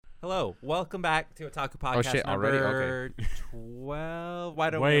Hello, welcome back to Otaku Podcast shit, number already? 12. Why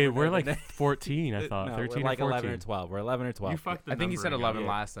don't Wait, we we're remember like 14, I thought. no, 13 we're like or 14. 11 or 12. We're 11 or 12. You fucked the I think you said numbering 11 up.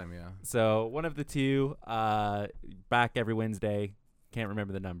 last time, yeah. So one of the two, back every Wednesday. Can't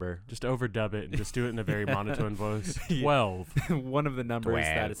remember the number. Just overdub it and just do it in a very monotone voice. Yeah. 12. One of the numbers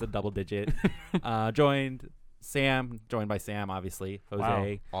that is a double digit. joined by Sam, obviously.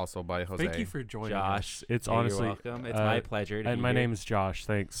 Jose, Also by Jose. Thank you for joining Josh. us. It's Yeah, honestly... you're welcome. It's my pleasure. To And be my here. name is Josh.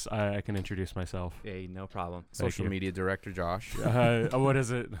 Thanks. I can introduce myself. Hey, no problem. Social you. media director Josh. What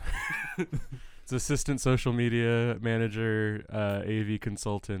is it? It's assistant social media manager, AV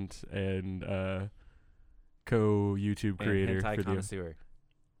consultant, and co-YouTube creator. And hentai for the, connoisseur.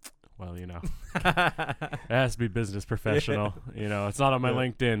 well, you know. It has to be business professional. You know, it's not on my Yeah.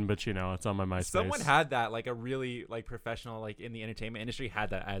 LinkedIn, but you know, it's on my MySpace. Someone had that, like a really like professional, like in the entertainment industry, had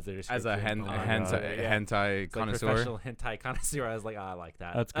that as their As a description. hentai It's like connoisseur. professional hentai connoisseur. I was like, oh, I like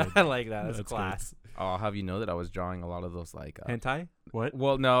that. That's good. I like that. That's That's good. class. I'll have you know that I was drawing a lot of those like. Hentai? What?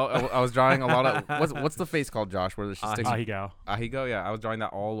 Well, no, I was drawing a lot of. What's the face called, Josh? Where she sticks. Ahigao. Ahigo, yeah. I was drawing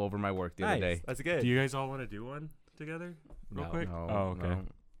that all over my work the other day. That's good. Do you guys all want to do one together? Real No. quick? No, Oh, okay. no.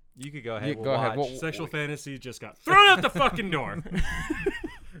 You could go ahead. You We'll go ahead. watch. Well, Sexual fantasy just got thrown out the fucking door.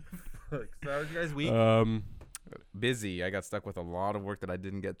 So how was your guys' week? Busy. I got stuck with a lot of work that I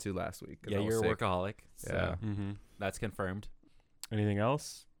didn't get to last week. 'Cause Yeah, I was you're a sick. workaholic. So Yeah. Mm-hmm. that's confirmed. Anything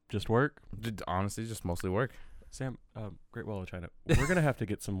else? Just work? Honestly, just mostly work. Sam, Great Wall of China. We're gonna have to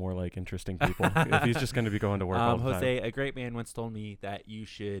get some more like interesting people if he's just gonna be going to work all the time. Jose, a great man once told me that you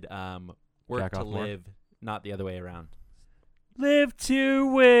should work Jack to off more? live, not the other way around. Live to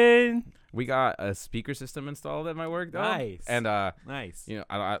win. We got a speaker system installed at my work, though. Nice. And Nice. you know,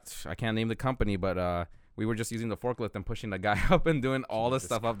 I can't name the company, but we were just using the forklift and pushing the guy up and doing all the Jesus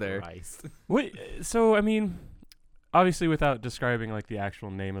stuff up there. Christ. What? So I mean, obviously, without describing like the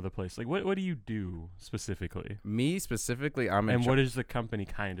actual name of the place, like what do you do specifically? Me specifically, I'm in And what does the company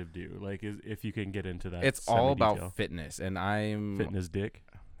kind of do? Like, if you can get into that, it's all semi-detail. about fitness, and I'm Fitness dick.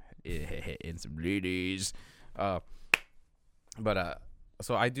 in some ladies.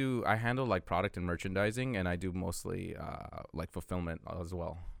 So I handle like product and merchandising, and I do mostly like fulfillment as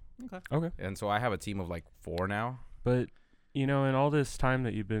well. Okay. And so I have a team of like 4 now. But you know, in all this time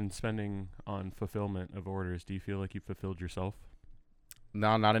that you've been spending on fulfillment of orders, do you feel like you fulfilled yourself?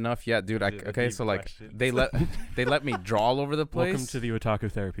 No, not enough yet, dude. Dude, Okay, deep so like question. they let me draw all over the place. Welcome to the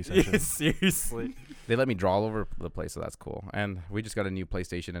Otaku Therapy Session. Seriously. They let me draw all over the place, so that's cool. And we just got a new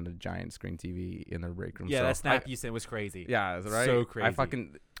PlayStation and a giant screen TV in the break room. Yeah, so that snap you sent was crazy. Yeah, that's right. So I crazy.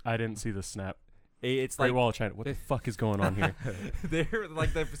 fucking I didn't see the snap. It's Great like Wall of China. What the fuck is going on here? they're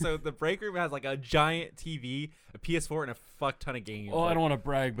like the break room has like a giant TV, a PS4, and a fuck ton of games. Well, I Like, don't want to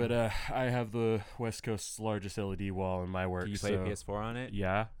brag, but I have the West Coast's largest LED wall in my work. do you play so PS4 on it?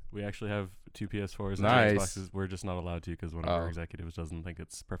 yeah, we actually have 2 PS4s and Nice. 2 Xboxes. We're just not allowed to because one of our Oh. executives doesn't think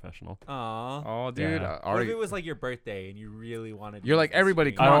it's professional. Aw. oh, dude. Yeah. What if it was like your birthday and you really wanted? to You're use like, the everybody,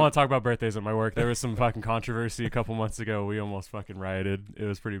 screen? come I don't on. want to talk about birthdays at my work. There was some fucking controversy a couple months ago. We almost fucking rioted. It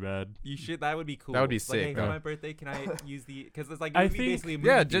was pretty bad. You should. That would be cool. That would be Like, hey, sick, for though. my birthday, can I use the? Because it's like it I would be think- basically a movie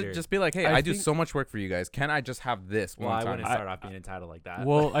Yeah, theater. just be like, hey, I I do think- so much work for you guys. Can I just have this Well, one I time? wouldn't start off being entitled like that.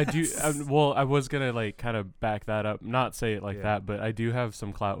 Well, I do. I was gonna like kind of back that up, not say it like Yeah. that, but I do have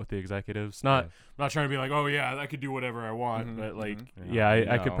some clout with the executives. Not, I'm not trying to be like, oh yeah, I could do whatever I want, Mhm, but like, mhm. yeah,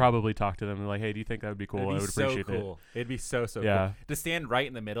 I could No. probably talk to them and like, hey, do you think that would be cool? It'd be I would so appreciate cool. It'd be so Yeah. cool. To stand right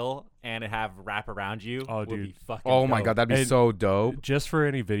in the middle and it have wrap around you Oh, would dude. be fucking Oh my dope. god, that'd be And- so dope. it. Just for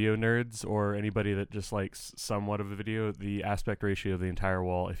any video nerds or anybody that just likes somewhat of a video, the aspect ratio of the entire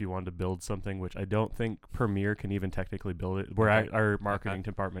wall, if you wanted to build something, which I don't think Premiere can even technically build it, where Okay. our marketing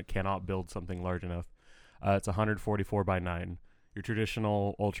department cannot build something large enough. It's 144 by 9. Your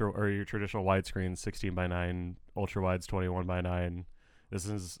traditional your traditional widescreen 16 by 9, ultra wide's 21 by 9. This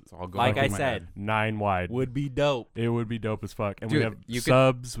is It's all going Like through I my said, head. 9 wide. would be dope. It would be dope as fuck. And Dude, we have you could-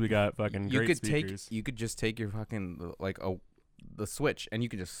 subs. We got fucking you great could speakers. you could just take your fucking like the Switch, and you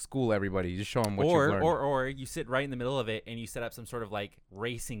could just school everybody. You just show them what Or you've learned. or you sit right in the middle of it and you set up some sort of like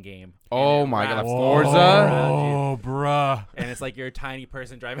racing game. Oh and it my God, wraps Forza? around you. Oh, bruh. And it's like you're a tiny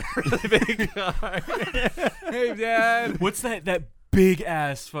person driving a really big car. Hey, Dad. What's that big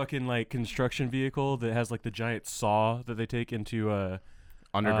ass fucking like construction vehicle that has like the giant saw that they take into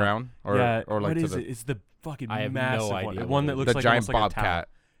Underground or yeah, or like what to is the it? It's the fucking I have no massive idea one. what One it that is. looks the like giant almost like a tower. bobcat.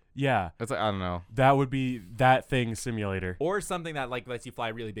 Yeah, It's like I don't know. that would be that thing simulator. Or something that like lets you fly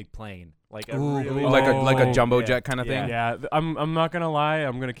a really big plane. Like a Ooh, really like a Oh, jumbo yeah, jet kind of yeah. thing. Yeah, I'm not gonna lie.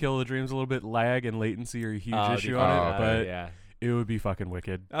 I'm gonna kill the dreams a little bit. Lag and latency are a huge issue oh, on it, okay. but yeah. It would be fucking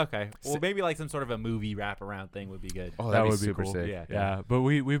wicked. Okay. Well, maybe like some sort of a movie wraparound thing would be good. Oh, That that'd be would be super cool. sick. Yeah. But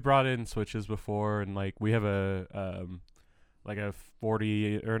we've brought in switches before, and like we have a like a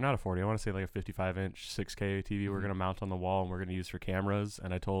 40 or not a 40. I want to say like a 55-inch 6K TV. We're gonna mount on the wall and we're gonna use for cameras.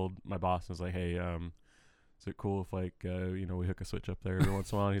 And I told my boss, I was like, hey, is it cool if like we hook a switch up there every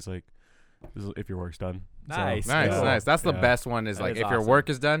once in a while? And he's like, this is if your work's done. Nice. Nice, Cool. nice. That's the Yeah. best one. Is That like is if your awesome. work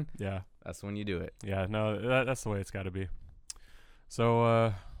is done, Yeah. that's when you do it. Yeah. No, that's the way it's got to be.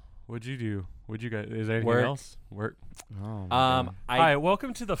 So, what'd you do? What'd you guys? Is there anything Work. else? Work. Oh, Hi,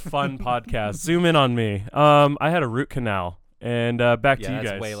 welcome to the fun podcast. Zoom in on me. I had a root canal, and back to you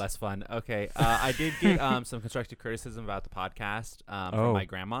that's guys. way less fun. Okay, I did get some constructive criticism about the podcast from my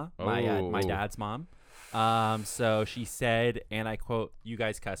grandma, my dad's mom. So she said, and I quote, "You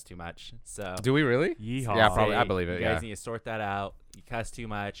guys cuss too much." So do we really? Yeehaw. Yeah, probably. I believe it. You Yeah. guys need to sort that out. You cuss too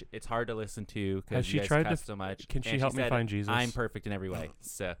much. It's hard to listen to Has because she you guys tried to cuss so much. Can she And help me said, find Jesus? I'm perfect in every way.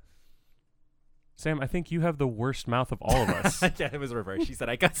 So Sam, I think you have the worst mouth of all of us. yeah, it was reversed. She said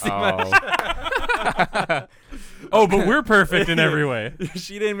I cuss too Oh. much. Oh, but we're perfect in every way.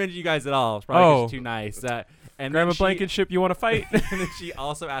 She didn't mention you guys at all. It's probably 'cause she's too nice. And Grab then a Blankenship, you want to fight? and then she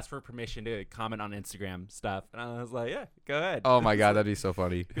also asked for permission to comment on Instagram stuff, and I was like, "Yeah, go ahead." Oh my god, that'd be so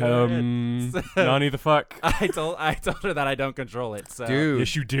funny, Nani the fuck. I told her that I don't control it. So dude.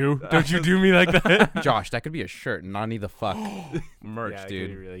 Yes, you do. Don't you do me like that? Josh, that could be a shirt. Nani the fuck. Merch, Yeah, it could be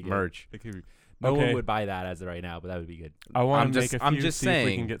dude. really good. Merch. It could be- no Okay. one would buy that as of right now, but that would be good. I want I'm to just- make a I'm few. just see if we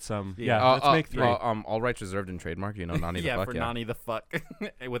saying. can get some. Yeah. Yeah, let's make 3. All rights reserved and trademark. You know, Nani the Yeah, fuck. for Yeah. Nani the fuck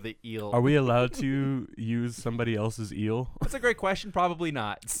with the eel. Are we allowed to use somebody else's eel? That's a great question. Probably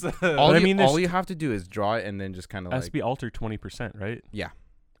not. So, All, But I you, mean, there's- all you have to do is draw it and then just kind of Has like. to be altered 20%, right? Yeah.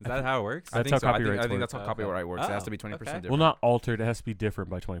 is that how it works? I That's think how so. copyrights I think work. that's how Okay. copyright works. It has Oh, to be 20% okay. different. Well, not altered. It has to be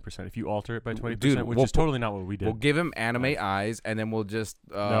different by 20%. If you alter it by 20%, Dude, which we'll is totally not what we did. We'll give him anime eyes and then we'll just.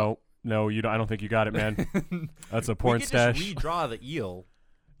 No, you don't. I don't think you got it, man. That's a we porn could stash. just redraw the eel.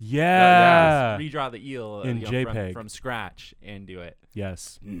 Yeah. Redraw the eel In JPEG. from scratch and do it.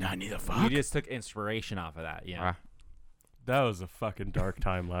 Yes. Nani the We fuck. just took inspiration off of that. Yeah. Ah. That was a fucking dark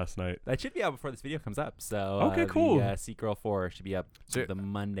time last night. That should be out before this video comes up. So Okay, cool. The Seek Girl 4 should be up So- the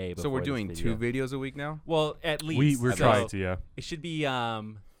Monday before So we're this doing video. 2 videos a week now? Well, at least. We're So trying to, yeah. It should be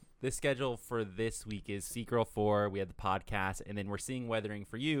the schedule for this week is Seek Girl 4. We had the podcast, and then we're seeing Weathering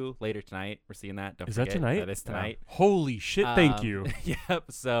for You later tonight. We're seeing that. Don't Is that forget. tonight? That is tonight. Holy shit, thank you.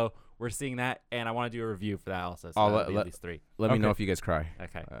 Yep. So we're seeing that, and I want to do a review for that also. So I'll that'll be let- at least 3. Let me know Okay. if you guys cry.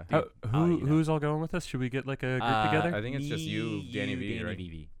 Okay. How- I'll let you know. who's all going with us? Should we get like a group together? I think it's just you, Danny V, Danny right?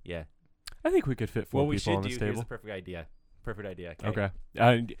 VV. Yeah. I think we could fit 4 What we people should on do, this here's table. the perfect idea. Perfect idea. Okay.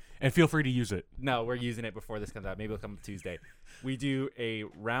 And feel free to use it. No, we're using it before this comes out. Maybe it'll come Tuesday. We do a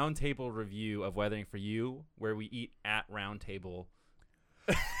round table review of Weathering for You, where we eat at round table.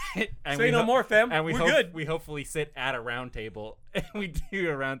 And Say we no ho- more, fam. And We're good. We hopefully sit at a round table, and we do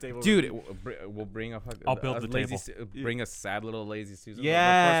a round table. Dude, review. we'll bring a I'll build the lazy table. bring a sad little lazy Susan.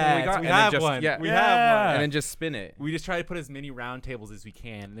 Yeah, we got, we and have then just, one. Yeah, We Yeah. have one. and then just spin it. We just try to put as many round tables as we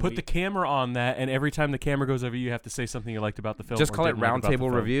can. And then Put we, the camera on that, and every time the camera goes over, you have to say something you liked about the film. Just or call it didn't like round about the table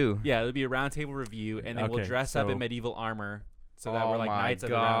film. review. yeah, it'll be a round table review, and then we'll Okay, dress up so- in medieval armor, so that oh we're like my knights of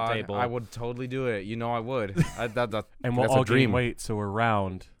the God. round table. I would totally do it. You know I would. And we'll that's a all dream. gain weight, so we're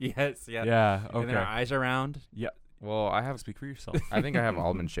round. Yes, yeah. Yeah. And then our Okay. eyes are round. Well, I have. Speak for yourself. I think I have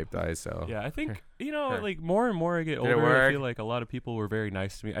almond shaped eyes. So Yeah, I think Sure. like more and more I get Did it older, I work? feel like a lot of people were very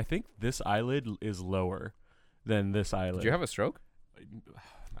nice to me. I think this eyelid is lower than this eyelid. Did you have a stroke?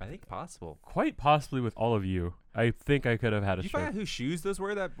 I think possible. Quite possibly with all of you. I think I could have had a Did you stroke. find out whose shoes those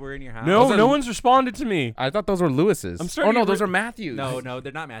were that were in your house? No, Those are- no one's responded to me. I thought those were Lewis's. I'm starting Oh no, to those re- are Matthews. No,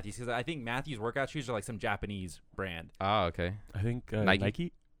 they're not Matthews, because I think Matthews workout shoes are like some Japanese brand. Oh, okay. I think Nike?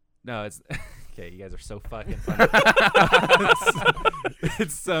 Nike. No, it's okay. You guys are so fucking funny.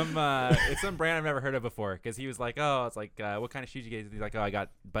 it's some brand I've never heard of before. Because he was like, oh, it's like what kind of shoes you guys? He's like, oh, I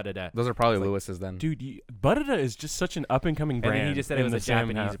got Buddha. Those are probably It's like- Lewis's then. Dude, Buddha is just such an up and coming And brand. then he just said it in was a the Sam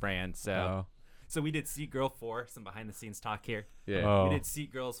Japanese hat. brand. So Oh. so we did Seat Girl 4, some behind the scenes talk here. Yeah. Oh. We did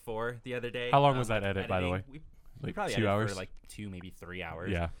Seat Girls 4 the other day. How long was that edit, by the editing. way? We Like probably 2 edited hours? for like 2, maybe 3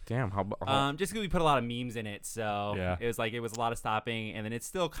 hours. Yeah. Damn. Just because we put a lot of memes in it, so Yeah. it was a lot of stopping, and then it's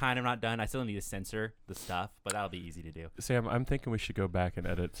still kind of not done. I still need to censor the stuff, but that'll be easy to do. Sam, I'm thinking we should go back and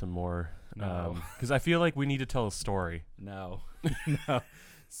edit some more. No. Because I feel like we need to tell a story. No, no.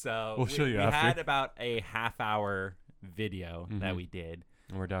 So We'll show you we after. had about a half-hour video that Mhm. we did.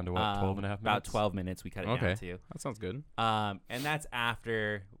 And we're down to what, 12 and a half minutes? About 12 minutes. We cut it Okay. down to. That sounds good. And that's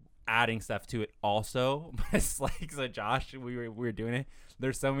after adding stuff to it also. But it's like, so Josh, we were doing it.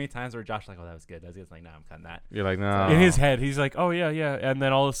 There's so many times where Josh like, oh, that was good. It's like, no, I'm cutting that. You're like, no. In his head, he's like, oh, yeah. And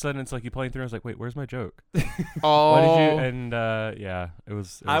then all of a sudden, it's like you playing through. I was like, wait, where's my joke? Oh. What did you? And yeah, it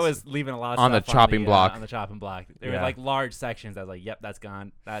was. I was leaving a lot of on stuff the chopping block. On the chopping block. There were Yeah. like large sections. I was like, yep, that's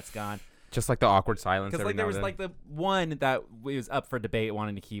gone. That's gone. Just like the awkward silence. Because like there was like the one that was up for debate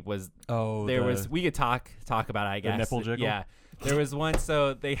wanting to keep was we could talk about it, I guess. The nipple jiggle? Yeah. There was one,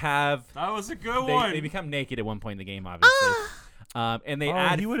 so they have That was a good one. they become naked at one point in the game, obviously. And they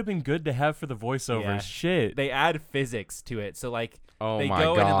add he would have been good to have for the voiceovers. Yeah. Shit. they add physics to it. So like oh they my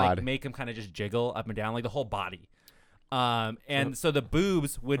go God. in and like make them kind of just jiggle up and down like the whole body. And so the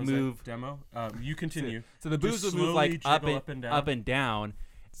boobs would move demo. You continue. So the boobs would move like up and down.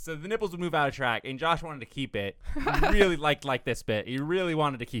 So the nipples would move out of track, and Josh wanted to keep it. He really liked this bit. He really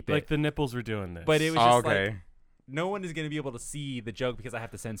wanted to keep it. Like the nipples were doing this. But it was just okay. like no one is going to be able to see the joke because I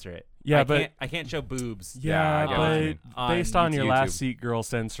have to censor it. Yeah, I can't show boobs. Yeah, I get what you mean. but based on your YouTube. last seat girl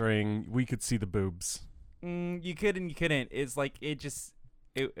censoring, we could see the boobs. You could and you couldn't. It's like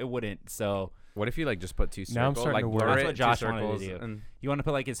it wouldn't. So What if you like just put two circles? Now I'm starting like to worry. blur That's it, what Josh two wanted to circles, do. and you want to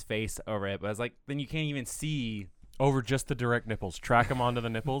put like his face over it, but I was like, then you can't even see. Over just the direct nipples. Track them onto the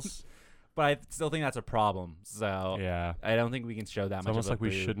nipples. But I still think that's a problem. So Yeah. I don't think we can show that It's much. almost of a like we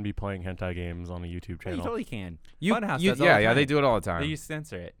boob. shouldn't be playing hentai games on a YouTube Yeah, channel. you totally can. you, Funhouse you does all the yeah, they time. do it all the time. They just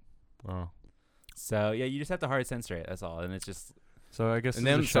censor it. Oh. So yeah, you just have to hard censor it. That's all, and it's just. So I guess and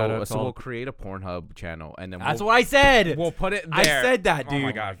this is then a shout out to so all- we'll create a Pornhub channel, and then That's what I said. we'll put it I there. said that, dude. Oh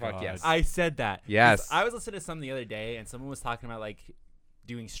my God! Oh my Fuck God. yes. I said that. Yes. I was listening to something the other day, and someone was talking about like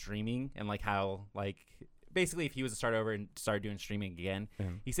doing streaming and like how like basically if he was to start over and start doing streaming again,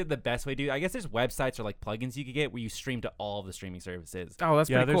 he said the best way to do it, I guess there's websites or like plugins you could get where you stream to all of the streaming services. Oh, that's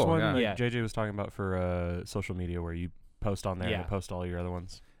yeah, pretty there's cool. one yeah. that Yeah. JJ was talking about for social media where you post on there Yeah. and it posts all your other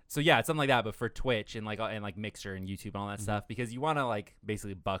ones. So yeah, it's something like that, but for Twitch and like Mixer and YouTube and all that Mm-hmm. stuff, because you want to like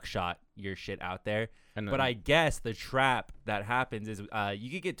basically buckshot your shit out there. And But I guess the trap that happens is you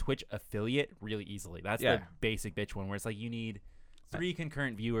could get Twitch affiliate really easily. That's Yeah. the basic bitch one where it's like you need 3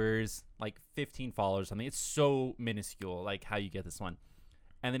 concurrent viewers, like 15 followers, something. It's so minuscule, like how you get this one,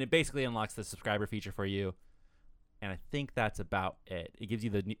 and then it basically unlocks the subscriber feature for you. And I think that's about it. It gives you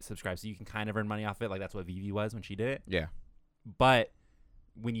the subscribe, so you can kind of earn money off it. Like that's what Vivi was when she did it. Yeah. But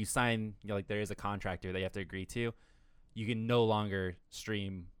when you sign, like there is a contractor that you have to agree to. You can no longer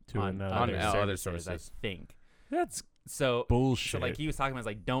stream To on another- other on services, I services. think. That's So bullshit. so like he was talking about, it's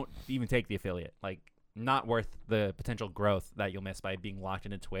like don't even take the affiliate. Like not worth the potential growth that you'll miss by being locked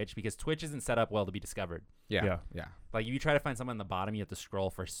into Twitch, because Twitch isn't set up well to be discovered. Yeah. Yeah. Yeah. Like if you try to find someone on the bottom, you have to scroll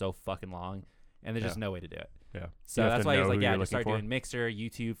for so fucking long, and there's just no way to do it. yeah. So You have that's to why he was know like, who yeah, you're just start looking for. doing Mixer,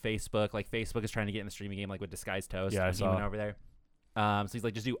 YouTube, Facebook. Like Facebook is trying to get in the streaming game, like with Disguised Toast. Yeah, I when he went saw. over there. So he's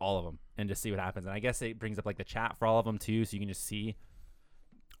like, just do all of them and just see what happens. And I guess it brings up like the chat for all of them too, so you can just see.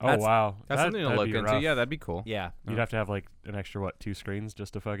 Oh That's- wow, That's something to that'd look be into. rough. Yeah, that'd be cool. Yeah. You'd have to have like an extra 2 screens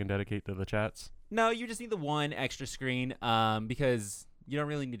just to fucking dedicate to the chats. No, you just need the one extra screen, because you don't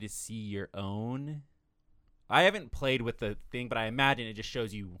really need to see your own. I haven't played with the thing, but I imagine it just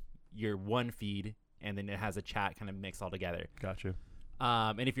shows you your one feed, and then it has a chat kind of mixed all together. Got you.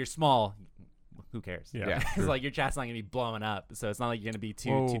 And if you're small, who cares? Yeah. Yeah. It's like your chat's not gonna be blowing up, so it's not like you're gonna be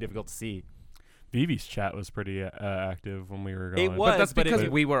too Whoa. difficult to see. Vivi's chat was pretty active when we were going. It was, But that's but because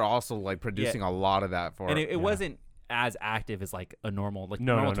it- we were also like producing a lot of that for. And it yeah. wasn't as active as like a normal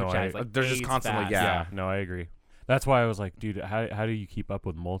No, normal no, Twitch chat. It's, I- like They're just AIDS constantly- fast. yeah. No, I agree. That's why I was like, dude, how do you keep up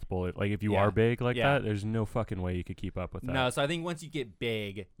with multiple? Like, if you Yeah. are big like Yeah. that, there's no fucking way you could keep up with that. No, so I think once you get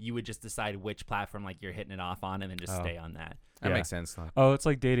big, you would just decide which platform like you're hitting it off on, and then just Oh. stay on that. that Yeah. makes sense. Oh, it's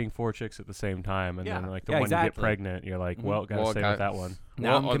like dating 4 chicks at the same time, and Yeah. then like the Yeah, one you get exactly. pregnant, you're like, Mhm. well, gotta Well, stay with that one.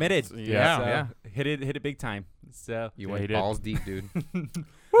 Now I'm Well, committed. yeah, So yeah. hit it big time. So You Yeah, went he did. balls deep, dude.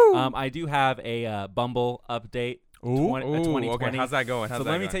 I do have a Bumble update. Ooh, 2020. okay. How's that going? So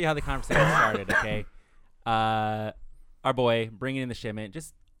let me tell you how the conversation started. Okay, our boy bringing in the shipment,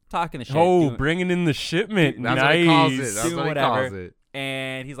 just talking the shit. oh, doing- bringing in the shipment, That's nice. what he calls it. That's Doing what he whatever. calls it.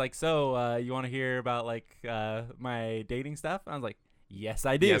 and he's like, "So, you want to hear about like my dating stuff?" And I was like, "Yes,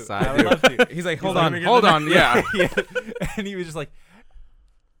 I do. Yes, I I would do. love to." He's like, He's hold like, on, "Let me get hold the on, yeah. yeah. And he was just like,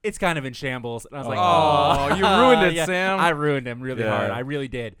 "It's kind of in shambles." And I was like, Oh, "Oh, you ruined it, yeah." Sam. I ruined him really Yeah. hard. I really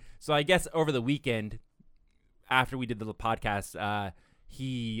did. So I guess over the weekend, after we did the podcast,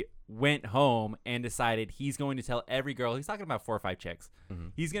 he went home and decided he's going to tell every girl. He's talking about 4 or 5 chicks. Mm-hmm.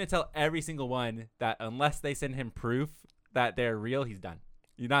 He's going to tell every single one that unless they send him proof that they're real, he's done.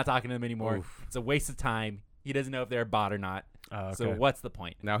 You're not talking to them anymore. Oof. It's a waste of time. He doesn't know if they're a bot or not. Oh, okay. So what's the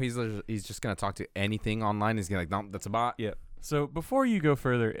point? Now he's just gonna talk to anything online. He's gonna like, no, that's a bot. Yep. So before you go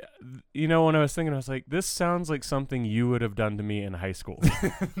further, you know, when I was thinking, I was like, this sounds like something you would have done to me in high school.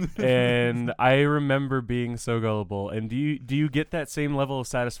 And I remember being so gullible. And do you get that same level of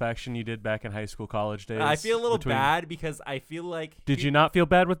satisfaction you did back in high school, college days? I feel a little bad because I feel like. Did you not feel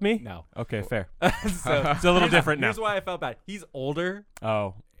bad with me? No. Okay, fair. So It's a little different now. Here's why I felt bad. He's older.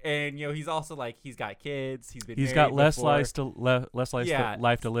 Oh. And he's also like he's got kids. He's got less before. life to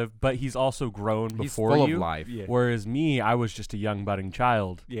life to live, but he's also grown He's before full you. of life. Yeah. Whereas me, I was just a young budding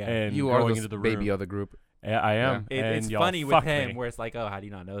child. Yeah. And You going are into the the baby room. of the group. I am. And It's y'all funny with fucked him me. where it's like, oh, how do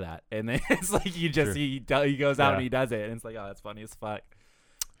you not know that? And then it's like you just True. he goes out Yeah. and he does it, and it's like, oh, that's funny as fuck.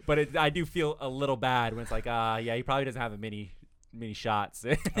 But I do feel a little bad when it's like, yeah, he probably doesn't have many shots.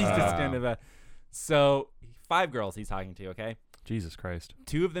 He's just kind of so 5 girls he's talking to. Okay, Jesus Christ.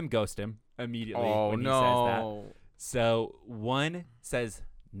 2 of them ghost him immediately Oh when he says that. no. So 1 says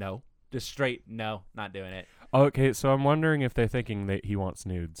no, just straight no, not doing it. Okay, so I'm wondering if they're thinking that he wants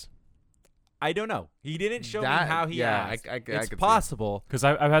nudes. I don't know. He didn't show me That- how he yeah, asked. I It's could see. possible. Because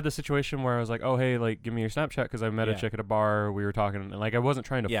I've had the situation where I was like, oh, hey, like, give me your Snapchat because I met a Yeah. chick at a bar. We were talking, and, like, I wasn't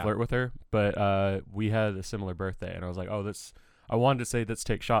trying to Yeah. flirt with her, but we had a similar birthday. And I was like, oh, I wanted to say, let's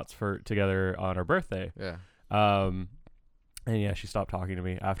take shots together on our birthday. Yeah. And yeah, she stopped talking to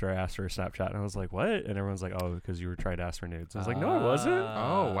me after I asked her a Snapchat. And I was like, what? And everyone's like, oh, because you were trying to ask for nudes. I was like, no, I wasn't.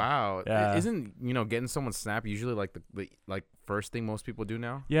 Oh wow. yeah. Isn't getting someone's snap usually like the like first thing most people do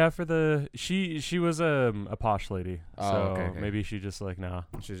now? Yeah, for she was a posh lady. Oh, so okay. maybe she just like, nah.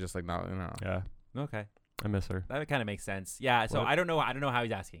 She's just like no. Yeah, Okay. I miss her. That kind of makes sense. Yeah. So What? I don't know how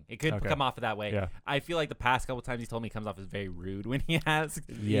he's asking. It could Okay. come off that way. Yeah. I feel like the past couple times he's told me he comes off as very rude when he asks.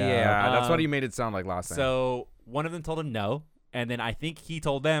 Yeah, that's what Um, he made it sound like last time. So one of them told him no, and then I think he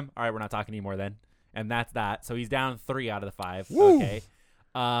told them, "All right, we're not talking anymore." Then, and that's that. So he's down 3 out of the 5. Woo. Okay.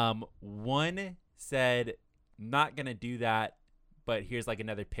 1 said, "Not gonna do that." But here's like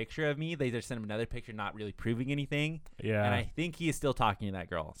another picture of me. They just sent him another picture, not really proving anything. Yeah. And I think he is still talking to that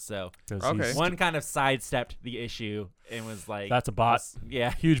girl. So 'Cause Okay. he's- one kind of sidestepped the issue and was like, That's a bot.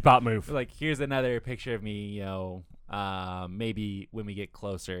 Yeah. Huge bot move. Like, here's another picture of me, maybe when we get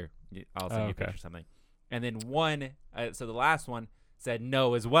closer, I'll send you a okay. picture or something. And then 1, so the last one said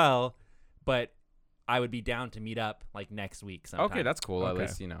no as well, but I would be down to meet up like next week sometime. okay, that's cool. At Okay.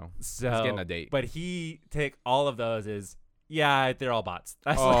 least so he's getting a date. But he took all of those as, yeah, they're all bots.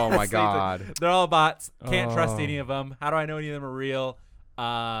 That's Oh my that's like god. they're all bots. Can't trust Oh. any of them. How do I know any of them are real?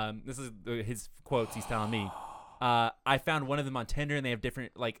 This is his quotes he's telling me. I found one of them on Tinder, and they have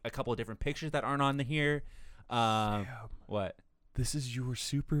a couple of different pictures that aren't on here. What? This is your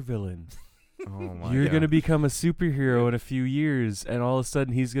super villain. Oh my You're god. gonna become a superhero in a few years, and all of a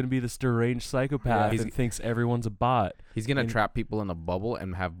sudden he's gonna be this deranged psychopath Yeah, and thinks everyone's a bot. He's gonna and- trap people in a bubble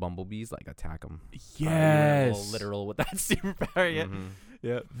and have bumblebees like attack them. You went a little Yes. literal with that superpower. Yeah. Mhm.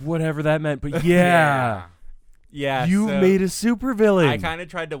 Yeah. Whatever that meant, but yeah. Yeah. You so made a supervillain. I kind of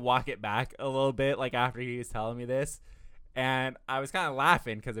tried to walk it back a little bit, like after he was telling me this, and I was kind of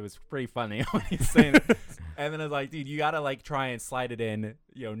laughing because it was pretty funny when he's saying it. And then I was like, dude, you gotta like try and slide it in,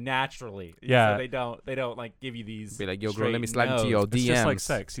 naturally. Yeah. So they don't like give you these. Be like, yo, girl, let me straight slide into no's. your It's DMs. just like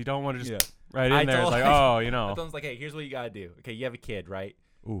sex. You don't want to just Yeah. right in I there. It's told- like, oh, you I know. told him, like, hey, here's what you gotta do. Okay, you have a kid, right?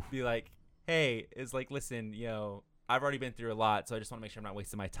 Oof. Be like, hey, it's like, listen, I've already been through a lot, so I just want to make sure I'm not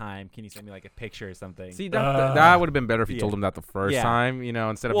wasting my time. Can you send me like a picture or something? See, that would have been better if you Yeah. told him that the first Yeah. time,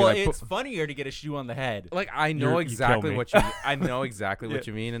 instead of well, being like, it's funnier to get a shoe on the head. like I know You kill exactly me. what you I know exactly Yeah. what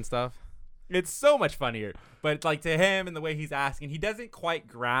you mean and stuff. It's so much funnier. But like to him and the way he's asking, he doesn't quite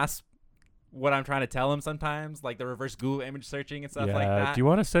grasp what I'm trying to tell him sometimes, like the reverse Google image searching and stuff like that. Do you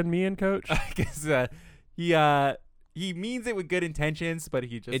want to send me in, coach? Because he means it with good intentions, but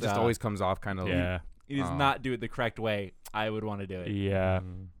he just It just always comes off kind of Yeah. he does Oh. not do it the correct way I would want to do it. Yeah.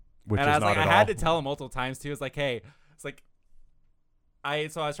 Mm. Which and is I was not like, at I had all. to tell him multiple times too. It's like, hey, it's like I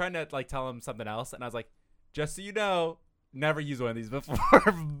was trying to like tell him something else, and I was like, just so you know, never used one of these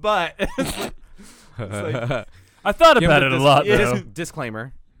before, but like- I thought Give about him it a the lot, yeah. though.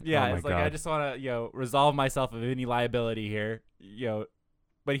 disclaimer. yeah, Oh my it's like I God. just want to resolve myself of any liability here,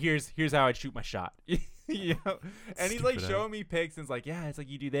 but here's how I'd shoot my shot. And he's like Stupid showing me pics and it's like, yeah, it's like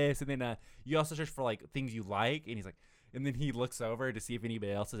you do this, and then you also search for like things you like, and he's like, and then he looks over to see if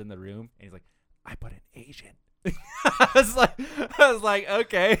anybody else is in the room, and he's like, I put an Asian I was like,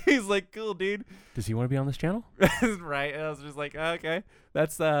 okay. He's like, cool, dude. Does he want to be on this channel? Right. And I was just like, okay.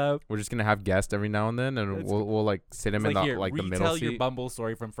 That's We're just gonna have guests every now and then, and we'll like sit him in the here, like the middle retell seat. your Bumble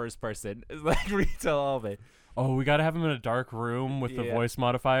story from first person. It's like retell all of it. Oh, we gotta have him in a dark room with the voice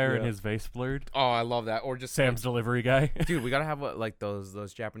modifier and his face blurred. Oh, I love that. Or just Sam's delivery guy. dude, we gotta have like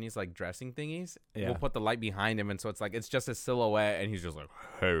those Japanese like dressing thingies. Yeah. We'll put the light behind him, and so it's like it's just a silhouette, and he's just like,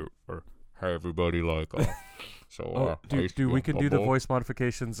 hey everybody, like, so dude, we can do the voice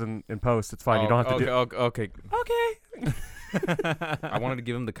modifications in post. It's fine. You don't have to do. Okay. Okay. I wanted to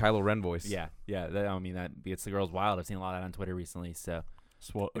give him the Kylo Ren voice. Yeah. I mean, that Beats the Girls Wild. I've seen a lot of that on Twitter recently. So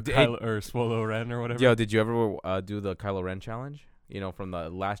Swallow Ren or whatever. Yo, did you ever do the Kylo Ren challenge? You know, from the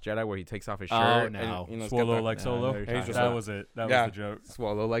Last Jedi where he takes off his shirt. Oh, no. And, Swallow like Solo. That was it. That was the joke.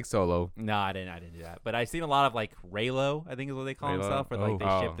 Swallow like Solo. No, I didn't do that. But I've seen a lot of like Raylo, I think is what they call himself, where like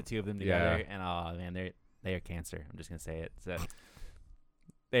they ship the two of them together, and oh man, they are cancer. I'm just gonna say it. So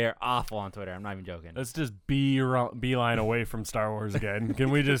they are awful on Twitter. I'm not even joking. Let's just beeline away from Star Wars again.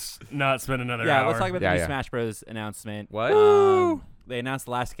 Can we just not spend another hour? Yeah, let's talk about the new Smash Bros. Announcement. What? They announced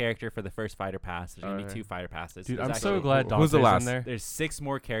the last character for the first fighter pass. There's gonna be 2 fighter passes. Dude, I'm so glad Dante's who's the last? in there. There's 6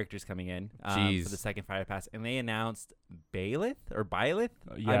 more characters coming in for the second fighter pass, and they announced Byleth or Byleth.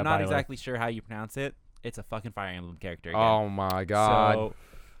 I'm not exactly sure how you pronounce it. It's a fucking Fire Emblem character again. Oh my god. So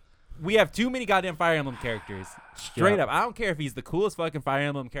we have too many goddamn Fire Emblem characters. Straight up. I don't care if he's the coolest fucking Fire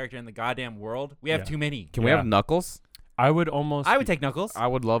Emblem character in the goddamn world. We have too many. Can we have Knuckles? I would take Knuckles. I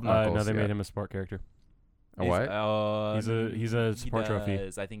would love Knuckles. No, they made him a support character. A what? He's a support trophy.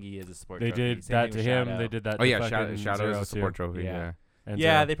 I think he is a support trophy. They did that to him. Shadow. They did that to Shadow is a support trophy. Yeah.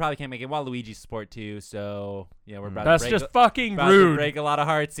 Yeah, they probably can't make it. Waluigi's support too, so yeah, we're about That's to just fucking rude. Break a lot of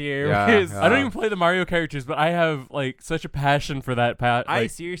hearts here. Yeah, I don't even play the Mario characters, but I have like such a passion for that. I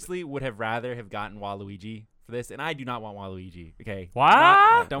seriously would have rather have gotten Waluigi for this, and I do not want Waluigi. Okay,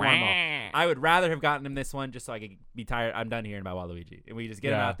 what? Don't want him all. I would rather have gotten him this one just so I could be tired. I'm done hearing about Waluigi, and we just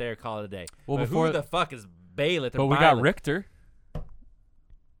get him out there, call it a day. Well, but who the fuck is Byleth? But we got Richter.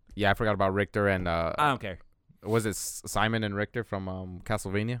 Yeah, I forgot about Richter and I don't care. Was it Simon and Richter from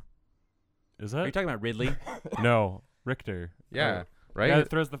Castlevania? Is that? Are you talking about Ridley? No, Richter. Yeah, right. The guy that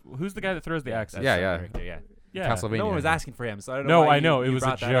throws who's the guy that throws the axe? Richter, yeah. Castlevania. No one was asking for him, so I don't know. No, I know it was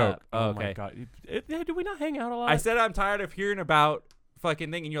a joke. Oh, okay. My God. Did we not hang out a lot? I said I'm tired of hearing about fucking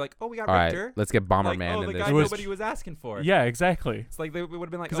thing, and you're like, oh, we got All Richter. Right, let's get Bomberman in this. The guy nobody was asking for. Yeah, exactly. It's like it would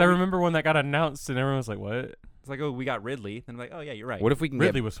have been like. Because I remember when that got announced, and everyone was like, "What?" It's like, oh, we got Ridley, and I'm like, oh yeah, you're right. What if we can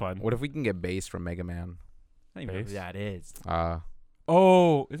Ridley was fun? What if we can get Bass from Mega Man? I don't even know who that is.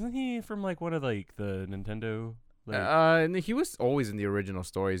 Oh, isn't he from like one of like the Nintendo? And he was always in the original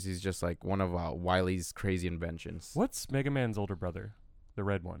stories. He's just like one of Wily's crazy inventions. What's Mega Man's older brother? The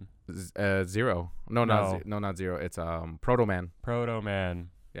red one. Zero. No, not Zero. It's Proto Man. Proto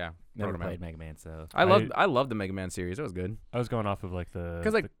Man. Yeah. Never played Mega Man, so I loved the Mega Man series. It was good. I was going off of like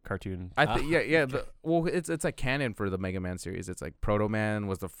the cartoon. It's like canon for the Mega Man series. It's like Proto Man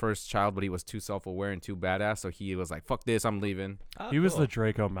was the first child, but he was too self-aware and too badass, so he was like, "Fuck this, I'm leaving." He was the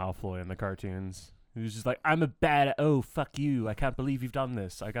Draco Malfoy in the cartoons. He was just like, "I'm a bad. Oh, fuck you! I can't believe you've done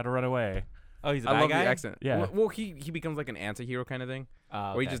this. I gotta run away." Oh, he's a bad guy? I love the accent. Yeah. Well, he becomes like an anti-hero kind of thing.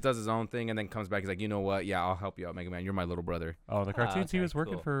 Where he just does his own thing and then comes back. He's like, you know what? Yeah, I'll help you out, Mega Man. You're my little brother. Oh, the cartoons he was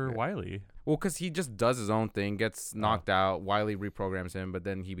working for Wily. Well, because he just does his own thing, gets knocked out. Wily reprograms him, but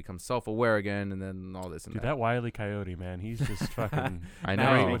then he becomes self-aware again, and then all this and that. Dude, that Wily Coyote, man, he's just fucking. I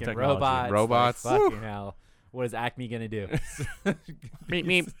know. Robots. Fucking hell. What is Acme gonna do? Meep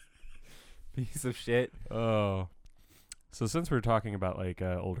meep. Piece of shit. Oh. So since we're talking about like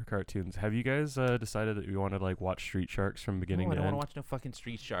older cartoons, have you guys decided that you want to like watch Street Sharks from beginning to end? I don't want to watch no fucking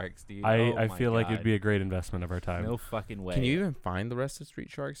Street Sharks, dude. I feel like it'd be a great investment of our time. No fucking way. Can you even find the rest of Street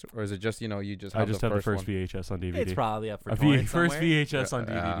Sharks, or is it just you just have the first VHS on DVD? It's probably up for torrent first VHS on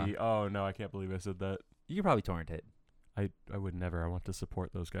DVD. Oh no, I can't believe I said that. You could probably torrent it. I would never. I want to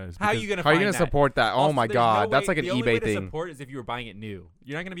support those guys. How are you gonna support that? Also, oh my god, that's like an eBay thing. The only way to support is if you were buying it new.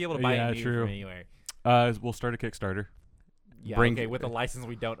 You're not gonna be able to buy it new from anywhere. We'll start a Kickstarter. Yeah, with a license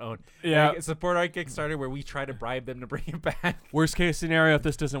we don't own. Yeah. Support our Kickstarter where we try to bribe them to bring it back. Worst case scenario, if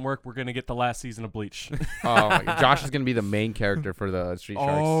this doesn't work, we're going to get the last season of Bleach. Josh is going to be the main character for the Street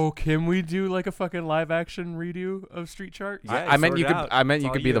Sharks. Oh, can we do like a fucking live action redo of Street Sharks? Yeah, I meant you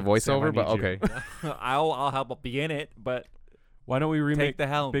could be the voiceover, but okay. I'll help be in it, but Why don't we remake Take the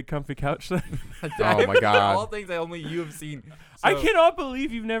helm. Big Comfy Couch then? Oh my God. All things that only you have seen. I So, cannot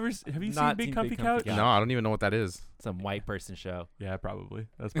believe you've never. Have you seen Not Big seen Comfy Big Comfy Couch? Couch. No, I don't even know what that is. some white person show. Yeah, probably.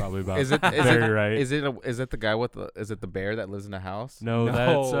 That's probably about. Is it? Is very it right? Is it the guy with the? Is it the bear that lives in a house? No, No,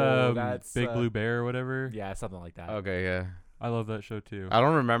 that's that's, Big Blue Bear or whatever. Yeah, something like that. Okay, yeah. I love that show too. I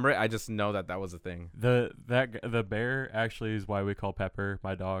don't remember it. I just know that was a thing. The bear actually is why we call Pepper,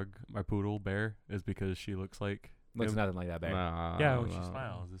 my dog, my poodle bear, is because she looks like. Looks nothing like that bear. Yeah, when she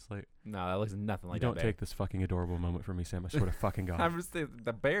smiles, it's like. No, that looks nothing like You that don't bear. take this fucking adorable moment from me, Sam. I swear to fucking God. I'm just the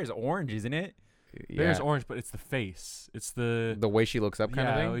bear is orange, isn't it? Bear's orange, but it's the face. It's the way she looks up, kind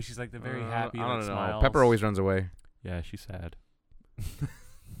of thing. She's like the very happy. I don't like, know. smiles. Pepper always runs away. Yeah, she's sad.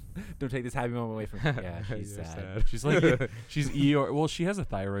 Don't take this happy moment away from me. Yeah, she's You're sad. She's like she's Eeyore. Well, she has a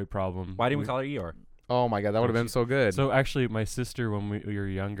thyroid problem. Why didn't we call her Eeyore? Oh my God, that would have been so good. So actually, my sister, when we were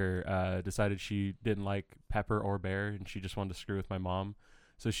younger, decided she didn't like Pepper or Bear, and she just wanted to screw with my mom.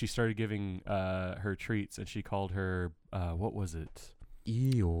 So she started giving her treats, and she called her what was it?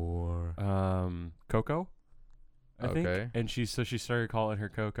 Eeyore. Coco. I think. Okay. And she started calling her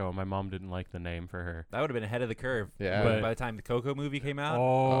Coco, and my mom didn't like the name for her. That would have been ahead of the curve. Yeah. But- By the time the Coco movie came out,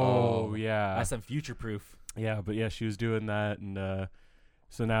 Oh yeah, that's some future proof. yeah. But yeah, she was doing that, and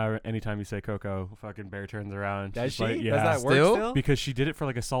so now anytime you say Coco, fucking Bear turns around. Does she's she? Like, Does yeah. that work Still? still? Because she did it for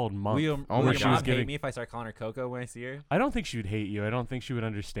like a solid month. Will Oh my your God. mom was hate giving- me if I start calling her Coco when I see her? I don't think she would hate you. I don't think she would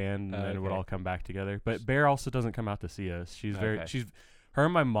understand, and then it would Okay. all come back together. But Bear also doesn't come out to see us. She's very Okay. her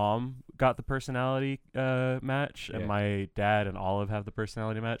and my mom got the personality match, Yeah. and my dad and Olive have the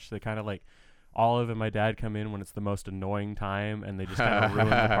personality match. They kind of like Olive and my dad come in when it's the most annoying time, and they just kind of ruin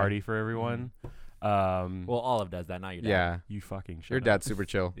the party for everyone. Well, Olive does that, not your dad. Yeah. You fucking shut Your up. dad's super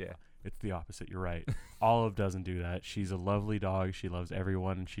chill. Yeah. It's the opposite. You're right. Olive doesn't do that. She's a lovely dog. She loves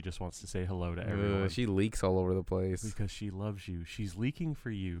everyone. And she just wants to say hello to everyone. She leaks all over the place. Because she loves you. She's leaking for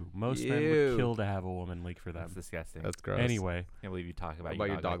you. Most men Ew. would kill to have a woman leak for them. That's disgusting. That's gross. Anyway, I can't believe you talk about, About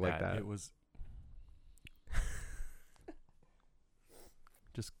your dog like that. it was.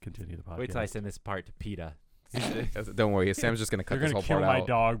 Just continue the podcast. Wait till I send this part to PETA. Don't worry, Sam's just gonna cut They're this gonna whole kill part my out.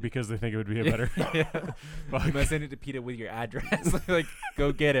 dog because they think it would be a better. Yeah. Fuck. You must send it to PETA with your address. Like,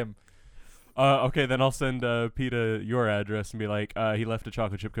 go get him. Okay, then I'll send PETA your address and be like, he left a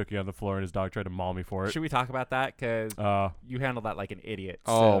chocolate chip cookie on the floor and his dog tried to maul me for it. Should we talk about that? Because you handled that like an idiot.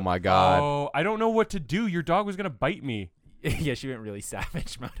 Oh so- my God. Oh, I don't know what to do. Your dog was gonna bite me, Yeah, she went really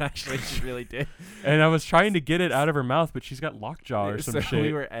savage mode. Actually, she really did. and I was trying to get it out of her mouth, but she's got lockjaw or some so shit.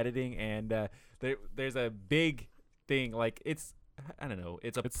 we were editing, and there's a big thing. Like, I don't know.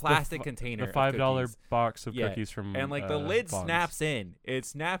 It's a It's the plastic fi- container. The of $5 cookies. box of Yeah, cookies from And like the lid Bond's. snaps in. It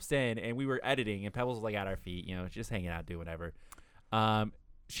snaps in, and we were editing, and Pebbles was like at our feet, just hanging out, do whatever.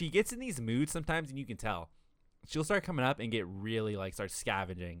 She gets in these moods sometimes, and you can tell. She'll start coming up and get really like start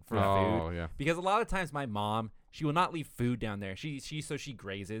scavenging for food. Oh yeah. Because a lot of times my mom, she will not leave food down there. She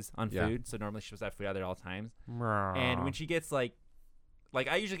grazes on Yeah. food. So normally she was have food out there all the times. And when she gets like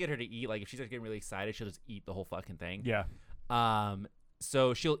I usually get her to eat, like if she's like getting really excited, she'll just eat the whole fucking thing. Yeah.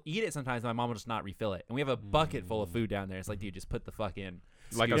 So she'll eat it sometimes, and my mom will just not refill it. And we have a bucket full of food down there. It's like, dude, just put the fucking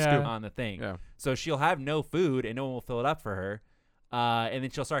Like a Yeah. scoop. on the thing. Yeah. So she'll have no food, and no one will fill it up for her. And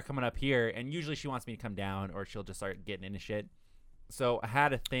then she'll start coming up here, and usually she wants me to come down, or she'll just start getting into shit. So I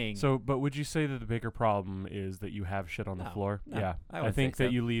had a thing. So, but would you say that the bigger problem is that you have shit on the No, floor? no, Yeah, I I wouldn't think say that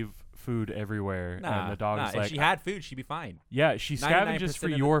so. you leave food everywhere, nah, and the dog is if like, she had food, she'd be fine. yeah, she scavenges 99% for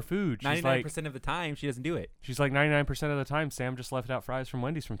of the- your food. She's 99% like, of the time, she doesn't do it. she's like 99% of the time. Sam just left out fries from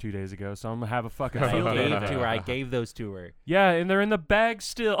Wendy's from 2 days ago, so I'm gonna have a fucking I field day gave today. to her. I gave those to her. Yeah, and they're in the bag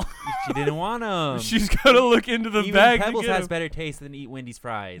still. She didn't want them. She's gotta look into the Even bag Pebbles to get has 'em. better taste than eat Wendy's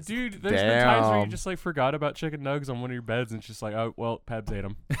fries. Dude, there's been times where you Damn. just like forgot about chicken nuggets on one of your beds, and it's just like, oh well, Pebs ate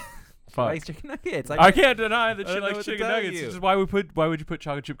them. She Fuck. likes chicken nuggets. I can't deny that I she don't know likes what to chicken tell nuggets. you. Which is why would you put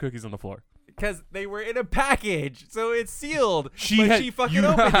chocolate chip cookies on the floor? Because they were in a package, so it's sealed. But she fucking you,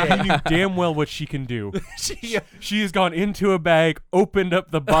 opened you it. knew damn well what she can do. she, She has gone into a bag, opened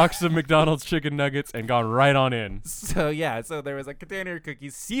up the box of McDonald's chicken nuggets, and gone right on in. so there was a container of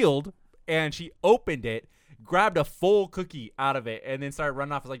cookies sealed, and she opened it, grabbed a full cookie out of it, and then started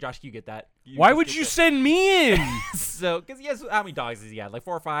running off. I was like, Josh, can you get that? Why just would get you that." send me in? So, because he has, how many dogs does he have? Like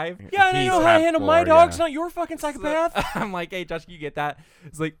 4 or 5? Yeah, I He's know how I had handle my 4, dogs, yeah. not your fucking psychopath. I'm like, hey, Josh, can you get that?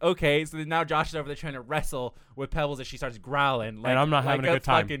 It's like, okay. So then now Josh is over there trying to wrestle with Pebbles as she starts growling. Like, I'm not having a good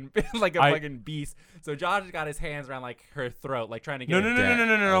time. Fucking, like a fucking beast. So Josh has got his hands around like her throat, like trying to get No, her no, no, no,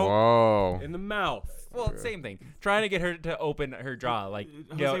 no, no, no. Whoa. In the mouth. Well, same thing. Trying to get her to open her jaw, like,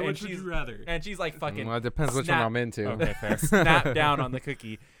 and she's like fucking Well, it depends which one snap- I'm into. Okay, fair. snap down on the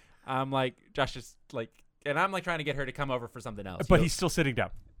cookie. I'm like, Josh, just like And I'm like trying to get her to come over for something else. But he's still sitting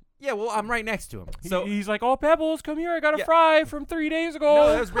down. Yeah, well, I'm right next to him. So He's like, "Oh, Pebbles, come here. I got a fry from 3 days ago." no,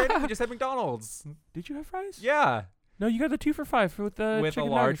 that was random. We just had McDonald's. Did you have fries? Yeah, No, you got the 2 for $5 with the with a chicken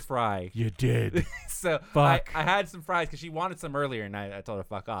large nuggets. fry. You did. So Fuck. I had some fries because she wanted some earlier, and I told her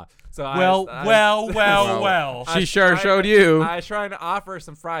fuck off. So Well. She sure tried- showed you. I was trying to offer her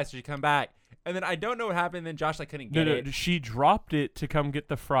some fries so she'd come back, and then I don't know what happened. Then Josh couldn't get it. She dropped it to come get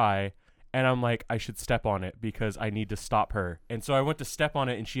the fry, and I'm like, I should step on it because I need to stop her. And so I went to step on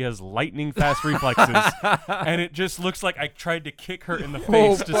it, and she has lightning fast reflexes, and it just looks like I tried to kick her in the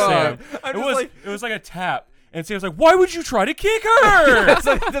face to Sam. It was like a tap. And Sam's like, "Why would you try to kick her?" It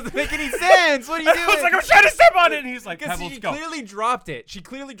doesn't make any sense. What are you doing? I was like, "I'm trying to step on it," and he's like, Because "Pebbles, she go." clearly dropped it. She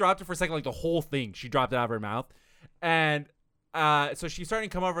clearly dropped it for a second, like the whole thing. She dropped it out of her mouth, and so she's starting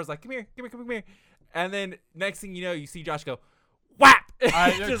to come over. I was like, "Come here," and then next thing you know, you see Josh go, whap!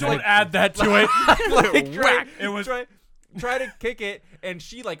 Don't add that to it. Like, Whack! It was try to kick it, and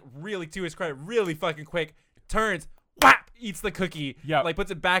she like really, to his credit, really fucking quick turns, whap! Eats the cookie, like puts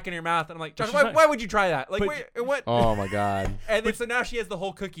it back in her mouth, and I'm like, Josh, why would you try that? Like, wait, what? Oh my god! And then so now she has the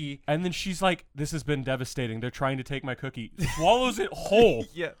whole cookie, and then she's like, "This has been devastating. They're trying to take my cookie." Swallows it whole.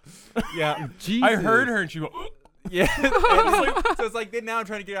 yeah. Jesus. I heard her, and she go. Yeah. So it's like then now I'm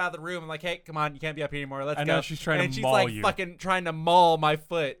trying to get her out of the room. I'm like, hey, come on, you can't be up here anymore. Let's go. And now she's trying to maul she's like you. fucking trying to maul my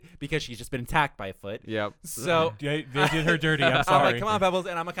foot because she's just been attacked by a foot. Yep. So they did her dirty. I'm I'm sorry. like, come on, Pebbles,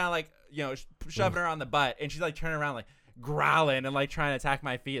 and I'm kind of like, shoving her on the butt, and she's like turning around like growling and like trying to attack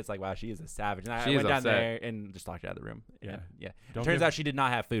my feet. It's like, wow, she is a savage. And I went down there and just locked her out of the room. Yeah. Turns out she did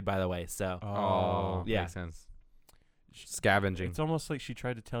not have food, by the way. So yeah, makes sense. Scavenging. It's almost like she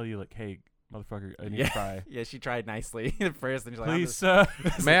tried to tell you, like, "Hey, motherfucker, I need to try." Yeah, she tried nicely at first, and she's like, "Please,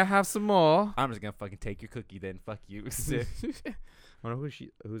 may I have some more?" I'm just gonna fucking take your cookie then. Fuck you. I wonder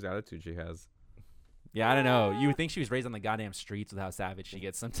whose attitude she has. Yeah, I don't know. You would think she was raised on the goddamn streets with how savage she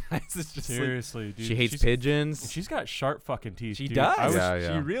gets sometimes. It's just seriously, dude. She hates pigeons. She's got sharp fucking teeth. She dude. does.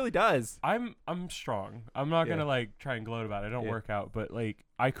 She really does. I'm strong. I'm not gonna like try and gloat about it. I don't work out, but like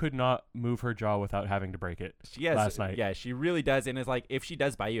I could not move her jaw without having to break it. Last night. Yeah, she really does. And it's like if she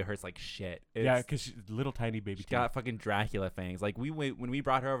does bite you, it hurts like shit. Because she's little tiny baby. She's got fucking Dracula fangs. Like when we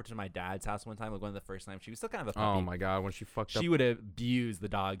brought her over to my dad's house one time, like one of the first times, she was still kind of a puppy. Oh my god, when she fucked up. She would abuse the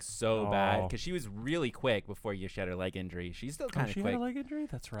dog so bad because she was really quick before she had her leg injury. She's still kind of quick. She had a leg injury?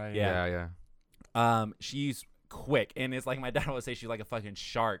 That's right. Yeah. She's quick, and it's like my dad would say she's like a fucking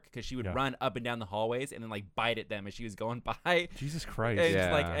shark because she would run up and down the hallways and then like bite at them as she was going by. Jesus Christ! And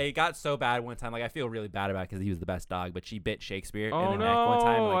it's like it got so bad one time. Like I feel really bad about it because he was the best dog, but she bit Shakespeare in the neck one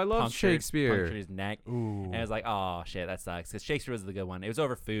time. Like, I love Shakespeare. Punctured his neck, and it was like, oh shit, that sucks. Because Shakespeare was the good one. It was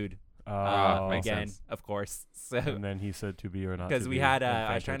over food. Again, sense. of course. So and then he said to be or not. Because we had,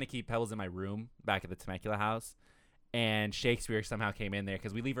 I was trying to keep Pebbles in my room back at the Temecula house. And Shakespeare somehow came in there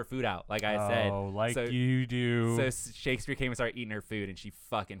because we leave her food out, like I said. Oh, like so, you do. So Shakespeare came and started eating her food, and she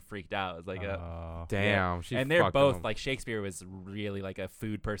fucking freaked out. It was like, damn. Yeah. And they're both like Shakespeare was really like a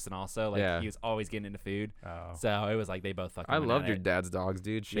food person, also. Like he was always getting into food. So it was like they both fucking. I loved your dad's dogs,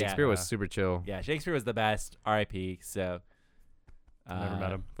 dude. Shakespeare was super chill. Yeah, Shakespeare was the best. R.I.P. So. Never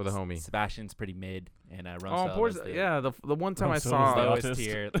met him. For the homie. Sebastian's pretty mid, and Rumsfeld the one time I saw lowest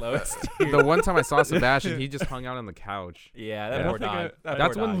tier. The one time I saw Sebastian, he just hung out on the couch. Yeah, that poor dog.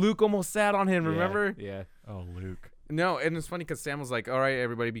 That's when Luke almost sat on him. Remember? Yeah. Oh, Luke. No, and it's funny because Sam was like, "All right,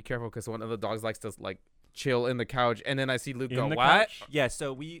 everybody, be careful," because one of the dogs likes to like chill in the couch, and then I see Luke go, "What?" Couch? Yeah,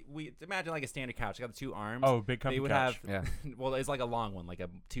 so we imagine like a standard couch. Got the two arms. Oh, big comfy couch. Well, it's like a long one, like a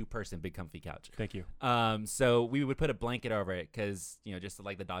 2-person big comfy couch. Thank you. So we would put a blanket over it because just to,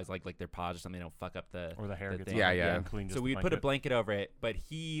 like the dogs like their paws or something, they don't fuck up the or the hair gets clean. So we would put a blanket over it, but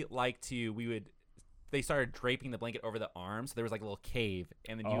he liked to. They started draping the blanket over the arms. So there was like a little cave,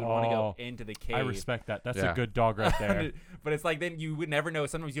 and then you would want to go into the cave. I respect that. That's a good dog right there. But it's like then you would never know.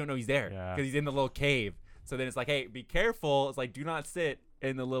 Sometimes you don't know he's there because he's in the little cave. So then it's like, hey, be careful. It's like, do not sit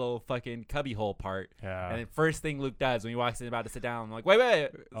in the little fucking cubby hole part. Yeah. And then first thing Luke does when he walks in about to sit down, I'm like, wait.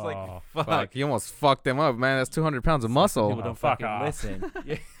 It's like, fuck. You almost fucked him up, man. That's 200 pounds of muscle. People don't fucking listen.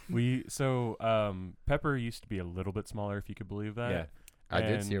 Pepper used to be a little bit smaller, if you could believe that. Yeah. I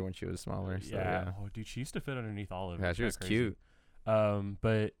did see her when she was smaller. So yeah. Oh, dude, she used to fit underneath Olive. Yeah, she was cute.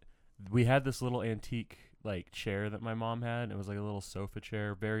 But we had this little antique like chair that my mom had. It was like a little sofa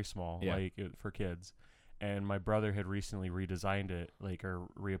chair, very small, like for kids. And my brother had recently redesigned it, like or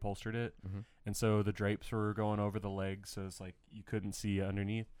reupholstered it, and so the drapes were going over the legs, so it's like you couldn't see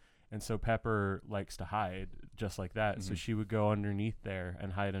underneath. And so Pepper likes to hide just like that, so she would go underneath there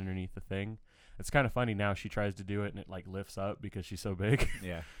and hide underneath the thing. It's kind of funny now. She tries to do it and it like lifts up because she's so big.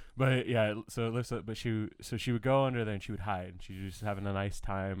 Yeah. But yeah, so it lifts up. But she would go under there and she would hide. She was just having a nice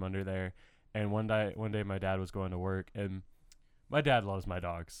time under there. And one day my dad was going to work, and my dad loves my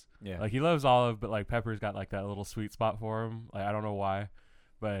dogs. Yeah. Like he loves Olive, but like Pepper's got like that little sweet spot for him. Like I don't know why,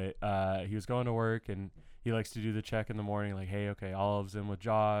 but he was going to work and he likes to do the check in the morning. Like, hey, okay, Olive's in with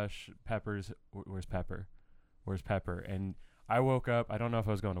Josh. Pepper's where's Pepper? Where's Pepper? And I woke up. I don't know if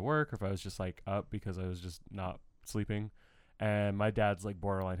I was going to work or if I was just like up because I was just not sleeping. And my dad's like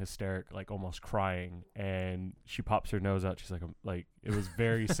borderline hysteric, like almost crying. And she pops her nose out. She's like, it was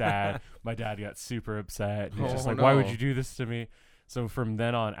very sad. My dad got super upset. He's just like, why would you do this to me? So from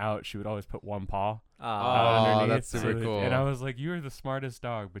then on out, she would always put one paw underneath. That's super cool. And I was like, you are the smartest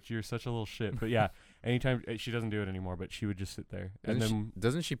dog, but you're such a little shit. But yeah, anytime she doesn't do it anymore, but she would just sit there.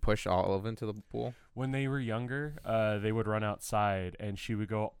 Doesn't she push Olive into the pool? When they were younger, they would run outside, and she would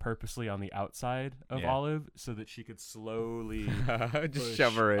go purposely on the outside of Olive so that she could slowly just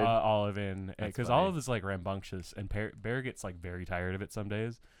shove her in. Olive in, because Olive is like rambunctious, and Bear gets like very tired of it some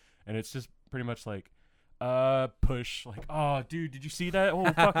days, and it's just pretty much like push, like, oh dude, did you see that? Oh,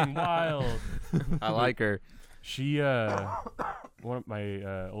 fucking wild. I like her. She one of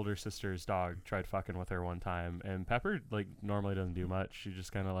my older sister's dog tried fucking with her one time, and Pepper like normally doesn't do much. She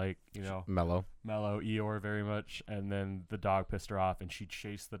just kind of like, you know, mellow Eeyore very much. And then the dog pissed her off, and she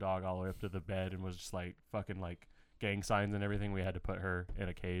chased the dog all the way up to the bed and was just like fucking like gang signs and everything. We had to put her in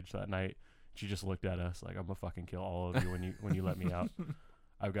a cage that night. She just looked at us like, I'm gonna fucking kill all of you when you let me out.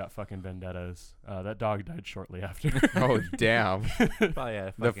 I've got fucking vendettas. That dog died shortly after. Oh damn! Probably had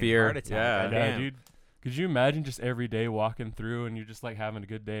a fucking the fear. Heart attack. Yeah, dude. Could you imagine just every day walking through and you're just like having a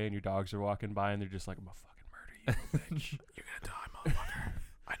good day and your dogs are walking by and they're just like, I'm gonna fucking murder you, bitch. You're gonna die, motherfucker.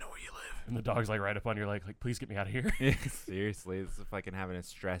 I know where you live. And the dog's like right up on your leg, like, please get me out of here. Seriously, it's fucking having a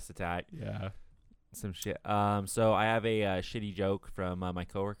stress attack. Yeah. Some shit. So I have a shitty joke from my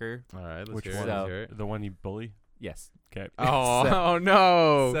coworker. All right, let's hear it. The one you bully? Yes. Okay. Oh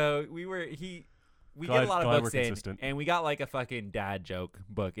no. So we get a lot of books in, and we got like a fucking dad joke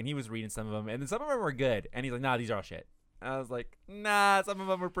book, and he was reading some of them, and then some of them were good, and he's like, nah, these are all shit. And I was like, nah, some of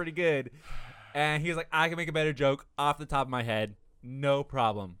them were pretty good. And he was like, I can make a better joke off the top of my head, no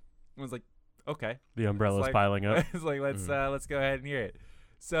problem. I was like, okay. The umbrella's piling up. It's like, let's go ahead and hear it.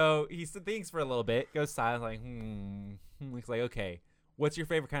 So he thinks for a little bit, goes silent, like, He's like, okay, what's your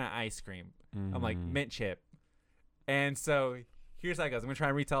favorite kind of ice cream? I'm like, mint chip. And so here's how it goes. I'm going to try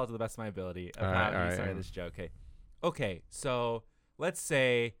and retell it to the best of my ability of how he started this joke. Okay, so let's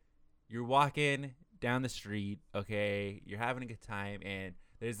say you're walking down the street, okay, you're having a good time, and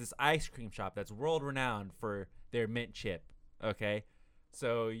there's this ice cream shop that's world-renowned for their mint chip, okay?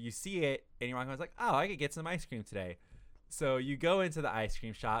 So you see it, and you're walking around, like, oh, I could get some ice cream today. So you go into the ice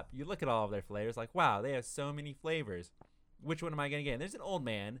cream shop, you look at all of their flavors, like, wow, they have so many flavors. Which one am I going to get? And there's an old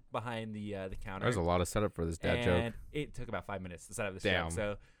man behind the counter. There's a lot of setup for this dad joke. And it took about 5 minutes to set up this joke.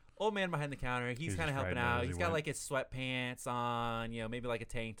 So old man behind the counter, he's kind of helping out. He's got like his sweatpants on, you know, maybe like a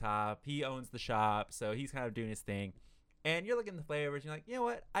tank top. He owns the shop, so he's kind of doing his thing. And you're looking at the flavors, and you're like, you know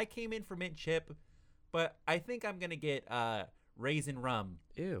what? I came in for mint chip, but I think I'm going to get raisin rum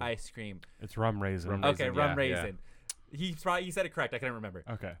ice cream. It's rum raisin. Rum raisin. Yeah. He said it correct. I couldn't remember.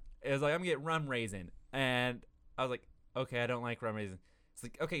 Okay. It was like, I'm going to get rum raisin. And I was like, okay, I don't like rum raisin. It's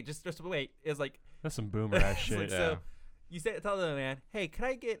like, okay, just wait. It's like, that's some boomer ass shit. Like, so you tell the man, hey, can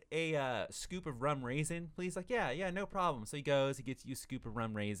I get a scoop of rum raisin, please? Like, yeah, no problem. So he goes, he gets you a scoop of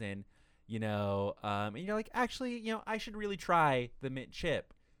rum raisin, you know, and you're like, actually, you know, I should really try the mint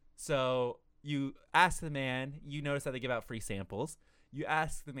chip. So you ask the man, you notice that they give out free samples. You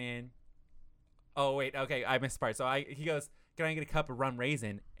ask the man, oh wait, okay, I missed the part. So he goes, can I get a cup of rum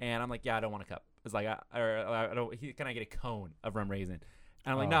raisin? And I'm like, yeah, I don't want a cup. It's like, I don't. Can I get a cone of rum raisin?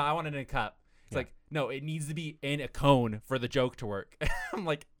 And I'm like, no, I want it in a cup. It's like, no, it needs to be in a cone for the joke to work. I'm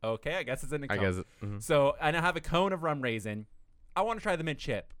like, okay, I guess it's in a cone. I guess. So I now have a cone of rum raisin. I want to try the mint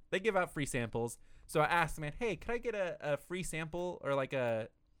chip. They give out free samples. So I asked the man, hey, can I get a free sample or like a?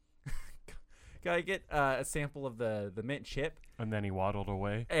 Can I get a sample of the mint chip? And then he waddled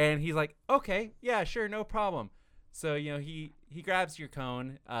away. And he's like, okay, yeah, sure, no problem. So, you know, he grabs your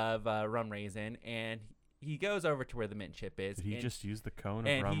cone of rum raisin, and he goes over to where the mint chip is. Did he just use the cone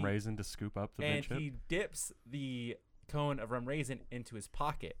of rum raisin to scoop up the mint chip? And he dips the cone of rum raisin into his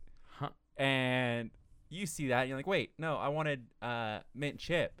pocket. Huh. And you see that, and you're like, wait, no, I wanted mint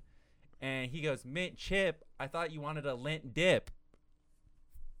chip. And he goes, mint chip? I thought you wanted a lint dip.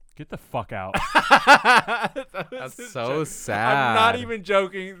 Get the fuck out. That's so joke. sad. I'm not even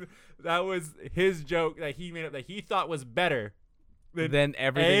joking. That was his joke that he made up that he thought was better than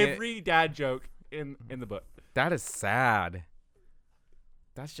every dad joke in the book. That is sad.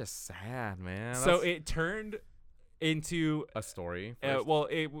 that's just sad, man. So That's it turned into a story. well,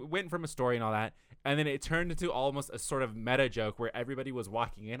 it went from a story and all that, and then it turned into almost a sort of meta joke where everybody was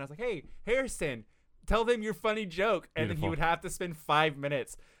walking in. I was like, "Hey, Harrison, tell them your funny joke," and then he Beautiful. would have to spend 5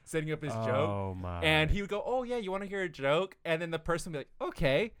 minutes setting up his joke, Oh my. and he would go, "Oh yeah, you want to hear a joke?" And then the person would be like,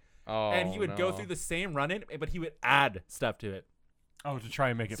 "Okay," and he would go through the same run-in, but he would add stuff to it. Oh, to try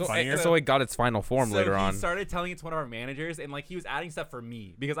and make it So, funnier. so it got its final form So later he on. started telling it to one of our managers, and like he was adding stuff for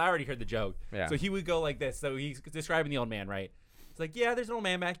me because I already heard the joke. Yeah. So he would go like this. So he's describing the old man, right? It's like, yeah, there's an old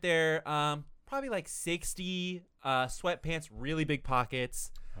man back there. Probably like 60, sweatpants, really big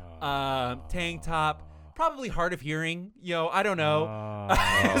pockets, tank top, probably hard of hearing. I don't know.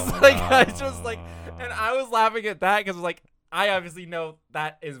 I just like, and I was laughing at that because like I obviously know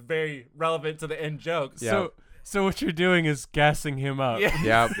that is very relevant to the end joke. Yeah. So what you're doing is gassing him up.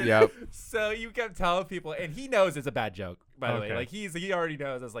 Yep. So you kept telling people, and he knows it's a bad joke. By the way, Okay. like he already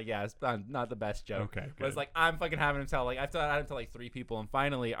knows. It's like, yeah, it's not the best joke. Okay, But it's good. like I'm fucking having him tell. Like I've had him tell like 3 people, and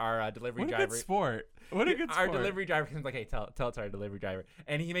finally our delivery What a driver. good sport. What a good Our sport. delivery driver comes like, hey, tell it to our delivery driver,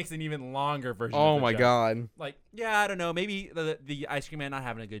 and he makes an even longer version. Oh of the my joke. god. Like, yeah, I don't know. Maybe the ice cream man not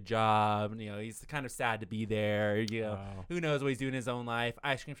having a good job. He's kind of sad to be there. Wow. Who knows what he's doing in his own life?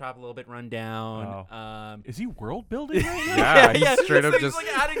 Ice cream shop a little bit run down. Is he world building right now? Yeah, he's straight up he's just like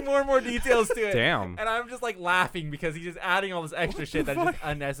adding more and more details to it. damn. And I'm just like laughing because he's just adding all this extra shit that's just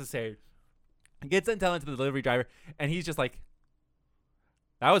unnecessary. He gets done telling to the delivery driver, and he's just like,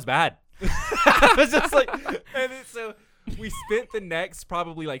 "That was bad." I was just like, so we spent the next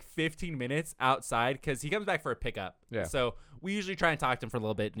probably like 15 minutes outside because he comes back for a pickup. Yeah. So we usually try and talk to him for a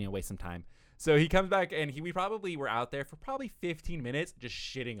little bit, waste some time. So he comes back, and we probably were out there for probably 15 minutes just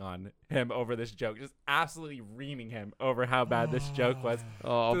shitting on him over this joke, just absolutely reaming him over how bad this joke was.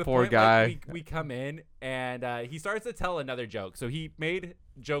 Oh, To the poor point, guy. like, we come in, and he starts to tell another joke. So he made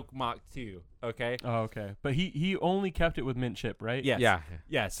joke Mach 2, okay? Oh, okay. But he only kept it with mint chip, right? Yes. Yeah.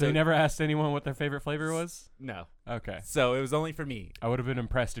 Yeah, So he never asked anyone what their favorite flavor was? No. Okay. So it was only for me. I would have been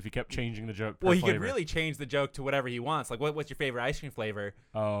impressed if he kept changing the joke per Well, he flavor. could really change the joke to whatever he wants. Like, what's your favorite ice cream flavor?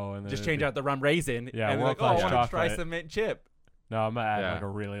 Oh, and then Just it'd change be- out the rum raisin. Yeah, and be like, oh, I world-class want to try chocolate. some mint chip. No, I'm gonna add Yeah. like a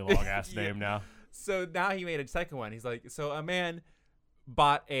really long ass Yeah. name now. So now he made a second one. He's like, so a man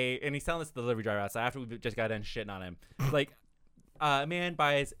bought and he's telling this to the delivery driver outside after we just got done shitting on him. He's like, a man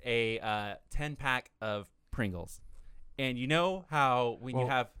buys a 10-pack of Pringles. And you know how when you Well,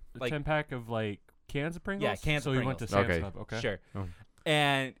 have A like 10-pack of like cans of Pringles. Yeah, cans so of he went to Pringles. Sam's Okay. Club. Okay. Sure. Oh.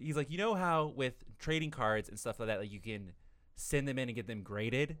 And he's like, you know how with trading cards and stuff like that, like you can send them in and get them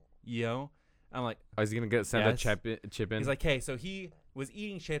graded, I'm like, Oh, is he gonna send a Yes. chip in? he's like, hey, so he was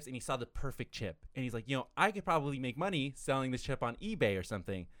eating chips and he saw the perfect chip. And he's like, I could probably make money selling this chip on eBay or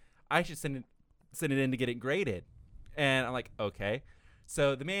something. I should send it in to get it graded. And I'm like, okay.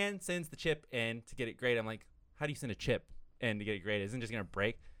 So the man sends the chip in to get it graded. I'm like, how do you send a chip in to get it graded? Isn't it just going to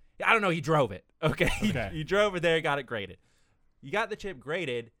break? I don't know. He drove it. Okay. Okay. He drove it there, got it graded. You got the chip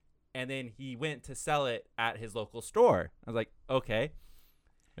graded, and then he went to sell it at his local store. I was like, okay.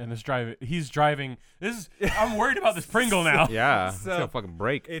 And he's driving. I'm worried about this Pringle now. yeah. It's So- gonna fucking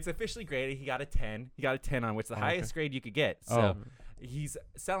break. It's officially graded. He got a 10. He got a 10 on which the Oh, highest grade you could get. So Oh. he's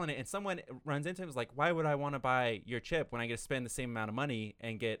selling it, and someone runs into him and is like, why would I want to buy your chip when I get to spend the same amount of money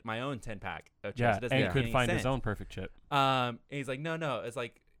and get my own 10-pack of chips? Yeah, It doesn't and make could any find sense. his own perfect chip. And he's like, no. It's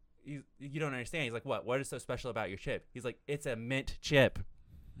like, you don't understand. He's like, what? What is so special about your chip? He's like, it's a mint chip.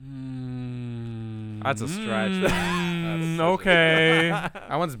 That's a stretch. Okay.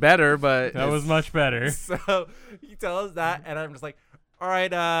 That one's better, but That was much better. So he tells that, and I'm just like, all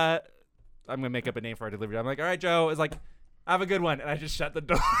right, I'm going to make up a name for our delivery. I'm like, all right, Joe. It's like, have a good one. And I just shut the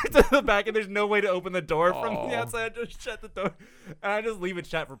door to the back, and there's no way to open the door from the Oh. outside. I just shut the door. And I just leave it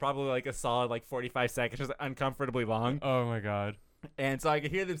shut for probably like a solid like 45 seconds, just uncomfortably long. Oh my god. And so I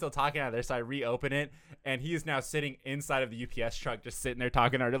could hear them still talking out there. So I reopen it, and he is now sitting inside of the UPS truck, just sitting there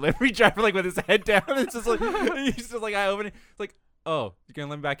talking to our delivery driver, like with his head down. It's just like, he's just like, I open it. It's like, oh, you're going to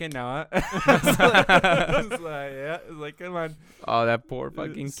let me back in now, huh? It's like, yeah. It's like, come on. Oh, that poor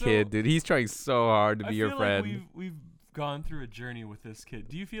fucking So- kid, dude. He's trying so hard to I be your feel friend. like we've gone through a journey with this kid.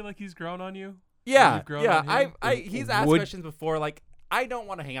 Do you feel like he's grown on you? Yeah. You've grown Yeah. on him? He's asked Would- questions before. Like, I don't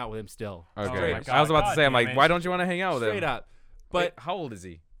want to hang out with him still. Okay. Oh my God. I was about to say, I'm God like, damn it. why don't you want to hang out with him? Straight up. But But how old is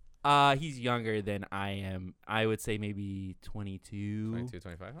he? he's younger than I am. I would say maybe 22. 22,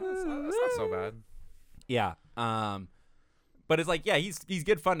 25. Oh, that's not so bad. Yeah. But it's like, yeah, he's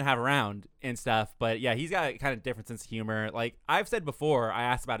good fun to have around and stuff. But yeah, he's got a kind of different sense of humor. Like I've said before, I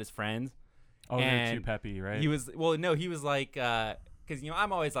asked about his friends. Oh, they're too And peppy, right? He was like, because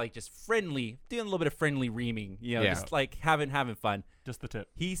I'm always like just friendly, doing a little bit of friendly reaming, just like having fun. Just the tip.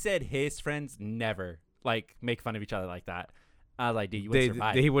 He said his friends never like make fun of each other like that. I was like, dude, you wouldn't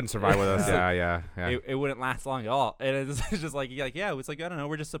survive. He wouldn't survive with us. Yeah. It wouldn't last long at all. And it's just like, yeah, it's like, I don't know,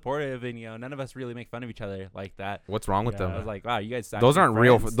 we're just supportive, and none of us really make fun of each other like that. What's wrong with them? I was like, wow, you guys. Those aren't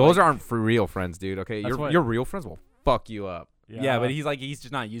real. Friends. Those aren't for real friends, dude. Okay, your real friends will fuck you up. Yeah, but he's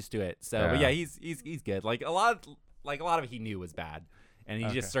just not used to it. So, but yeah, he's good. Like a lot of it he knew was bad, and he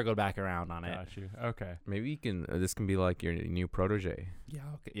just circled back around on it. Got you. Okay. Maybe you can. This can be like your new protege. Yeah.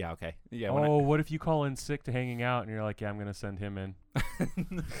 Okay. Yeah. Okay. Yeah. What if you call in sick to hanging out, and you're like, yeah, I'm gonna send him in.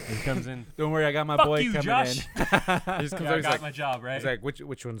 He comes in. Don't worry, I got my Fuck boy you, coming Josh. in. He just comes I out, got like, my job, right? He's like,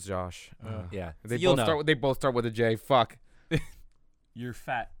 which one's Josh? Yeah. They So both start with a J. Fuck. You're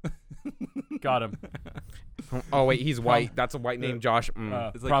fat. Got him. Oh wait, he's white. That's a white name, Josh.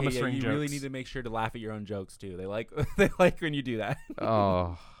 It's like, promise hey, ring you jokes. really need to make sure to laugh at your own jokes too. They like when you do that. Oh.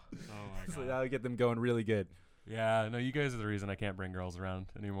 Oh my So god. that'll get them going really good. Yeah, no, you guys are the reason I can't bring girls around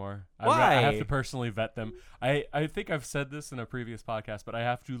anymore. Why? I have to personally vet them. I think I've said this in a previous podcast, but I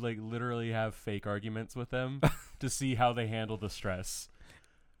have to like literally have fake arguments with them to see how they handle the stress.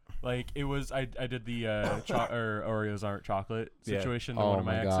 Like it was, I did the Oreos aren't chocolate situation to one of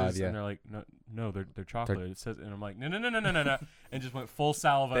my exes, and they're like, no, they're chocolate. It says, and I'm like, no, and just went full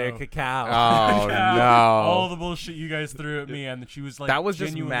salvo. They're cacao. Oh no! All the bullshit you guys threw at me, and she was like, That was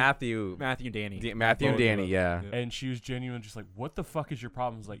just genuine- Matthew. Matthew and Danny. Matthew and Danny, yeah. And she was genuine, just like, what the fuck is your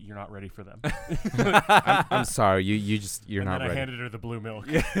problem? I was like, you're not ready for them. I'm sorry, you're and not then I ready. handed her the blue milk.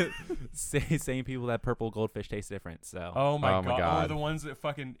 Same people that purple goldfish taste different. So. Oh my Oh my god! God. Oh, the ones that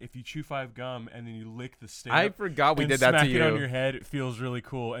fucking if you chew 5 gum and then you lick the stem. I forgot we and did that smack to it on your you. head. It feels really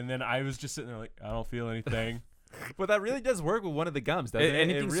cool. And then I was just sitting there like, I don't feel anything. But that really does work with one of the gums, doesn't it?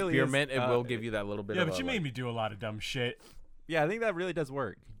 Anything It really spearmint, is, it will give you that little bit. Yeah, of but you made me do a lot of dumb shit. Yeah, I think that really does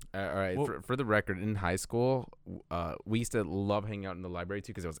work. All right. Well- For the record, in high school, we used to love hanging out in the library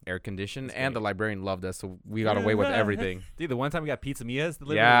too because it was air conditioned, and the librarian loved us, so we got away with everything. Dude, the one time we got pizza mias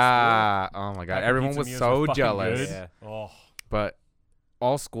delivered Yeah. Oh my god, Back when everyone pizza was Mia's so were fucking jealous. good. Yeah. Oh, But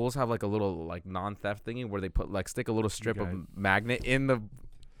all schools have like a little like non-theft thingy where they put like stick a little strip of guys- magnet in the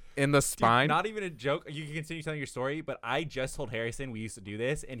Dude, spine. not even a joke. You can continue telling your story, but I just told Harrison we used to do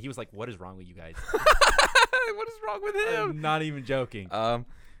this, and he was like, "What is wrong with you guys?" What is wrong with him? I'm not even joking. there's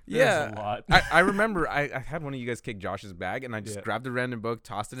Yeah. a lot. I remember I had one of you guys kick Josh's bag, and I just grabbed a random book,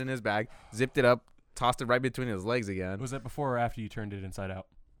 tossed it in his bag, zipped it up, tossed it right between his legs again. Was that before or after you turned it inside out?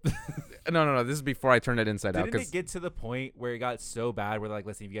 No. This is before I turned it inside out. Didn't it get to the point where it got so bad where they're like,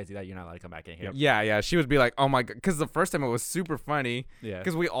 listen, if you guys do that, you're not allowed to come back in here? Yeah. She would be like, oh my god, because the first time it was super funny. Yeah.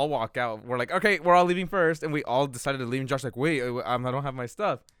 Because we all walk out. We're like, okay, we're all leaving first, and we all decided to leave. And Josh's like, wait, I don't have my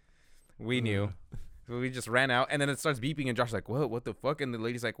stuff. We knew. So we just ran out, and then it starts beeping, and Josh's like, what the fuck? And the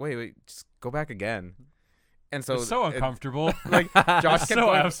lady's like, wait, just go back again. And so It's so uncomfortable. like Josh kept So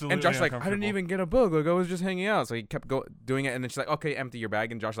going, absolutely and Josh's like, I didn't uncomfortable. even get a book. Like I was just hanging out. So he kept doing it, and then she's like, okay, empty your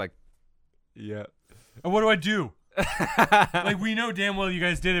bag. And Josh's like, Yeah. And what do I do? Like we know damn well you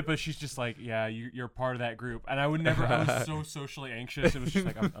guys did it, but she's just like, yeah, you're part of that group. And I would never. I was so socially anxious. It was just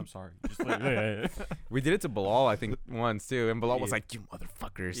like, I'm sorry. Just like, yeah. we did it to Bilal, I think, once too, and Bilal was like, you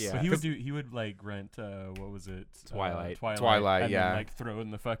motherfuckers. Yeah. So he would like rent what was it? Twilight. Twilight, and yeah. Then, like throw it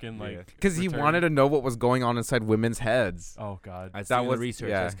in the fucking like. Yeah. Because he return. wanted to know what was going on inside women's heads. Oh God. That's That that was- was research.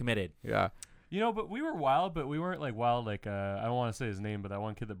 yeah. That's committed. Yeah. You know, but we were wild, but we weren't like wild. Like I don't want to say his name, but that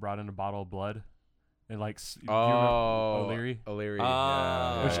one kid that brought in a bottle of blood, and like do you remember O'Leary? O'Leary.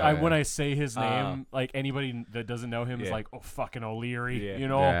 Oh. Which yeah. when I say his name, like anybody that doesn't know him is Yeah. like, oh fucking O'Leary, Yeah. you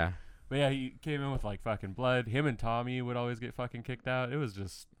know. Yeah. But yeah, he came in with like fucking blood. Him and Tommy would always get fucking kicked out. It was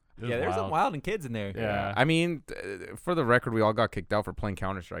just Yeah, there's some wild and kids in there. Yeah. I mean, for the record, we all got kicked out for playing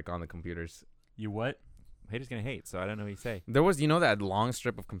Counter-Strike on the computers. You what? Haters gonna hate, so I don't know what you say. There was, that long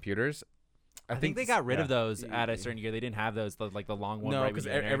strip of computers? I think they got rid of yeah. those at a certain year. They didn't have those, like the long one. No, right because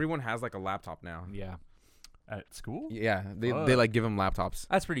when you enter. everyone has like a laptop now. Yeah, At school? Yeah, they Fuck. like give them laptops.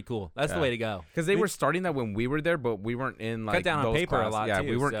 that's pretty cool. That's Yeah. the way to go. Because they were starting that when we were there, but we weren't in like down on those paper a classes. lot, Yeah, too,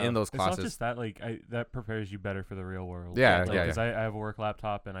 we weren't so- in those It's not classes. just that. Like that prepares you better for the real world. Yeah, Like, yeah. Because I have a work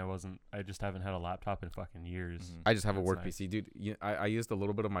laptop and I just haven't had a laptop in fucking years. Mhm. I just have a That's work nice. PC, dude. I used a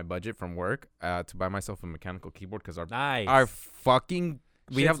little bit of my budget from work to buy myself a mechanical keyboard because Nice. our fucking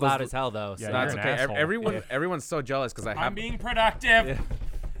we Shit's have loud those. as hell though. Yeah, So That's you're okay. an asshole. Everyone's so jealous because I I'm have. being productive. Yeah.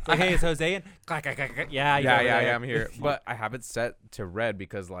 It's like, hey, it's Jose. And clack, clack, clack, clack. Yeah, you Yeah, over there. I'm here. But I have it set to red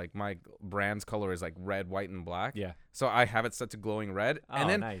because like my brand's color is like red, white, and black. Yeah. So I have it set to glowing red. Oh, And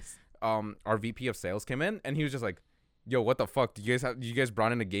then nice. our VP of sales came in and he was just like, yo, what the fuck? Do you guys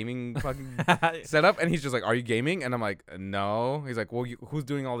brought in a gaming fucking setup? And he's just like, are you gaming? And I'm like, no. He's like, well, who's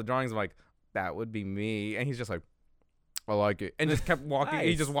doing all the drawings? I'm like, that would be me. And he's just like, I like it, and just kept walking. Nice.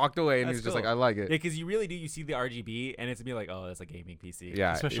 He just walked away, and That's he's just cool. like, I like Yeah, it. because you really do. You see the RGB, and it's gonna be like, oh, that's a gaming PC.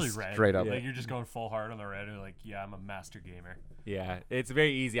 Yeah, Especially it's red. straight up. Like you're just going full hard on the red. And like, yeah, I'm a master gamer. Yeah, it's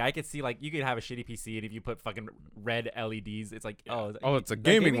very easy. I could see like you could have a shitty PC, and if you put fucking red LEDs, it's like, oh, It's a that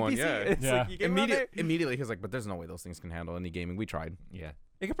gaming one. PC? Yeah. It's Yeah. like, you game on there? Immediately, he's like, but there's no way those things can handle any gaming. We tried. Yeah,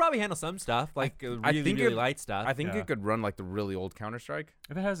 it could probably handle some stuff, like I really, think really it- light stuff. I think Yeah. it could run like the really old Counter Strike.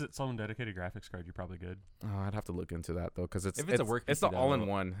 If it has its own dedicated graphics card, you're probably good. Oh, I'd have to look into that though, because If it's a work It's PC the though.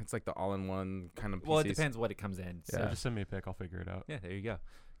 all-in-one. It's like the all-in-one kind of. well, it PCs. depends what it comes in. So So just send me a pic. I'll figure it out. yeah, there you go.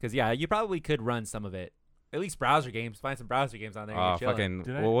 Because yeah, you probably could run some of it. At least browser games. Find some browser games on there. and you're chilling. Fucking.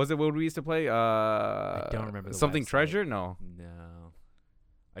 Did I- What was it? What we used to play? I don't remember the something website. treasure. No. No,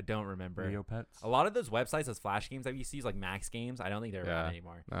 I don't remember. Neopets. A lot of those websites, those Flash games that we see, like Max Games, I don't think they're Yeah. around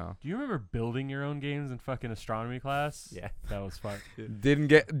anymore. No. Do you remember building your own games in fucking astronomy class? Yeah. That was fun. Didn't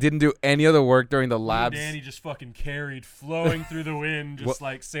do any other work during the Me and labs. Danny just fucking carried, flowing through the wind, just What-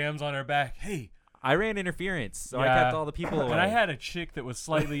 like Sam's on our back. Hey. I ran interference, so I Yeah. kept all the people away. And I had a chick that was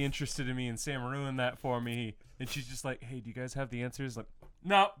slightly interested in me, and Sam ruined that for me. And she's just like, "Hey, do you guys have the answers?" Like,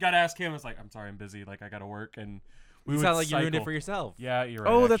 no, gotta ask him. I was like, "I'm sorry, I'm busy. Like, I gotta work." And we you would sound like you ruined it cycle. for yourself. Yeah, you're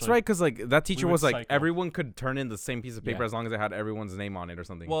right. Oh, that's actually. right. Because like that teacher would was like cycle. everyone could turn in the same piece of paper Yeah. as long as it had everyone's name on it or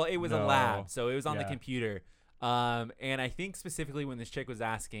something. Well, it was a No. lab, so it was on the Yeah. computer. And I think specifically when this chick was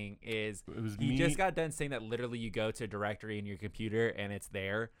asking is It was he me. just got done saying that literally you go to a directory in your computer and it's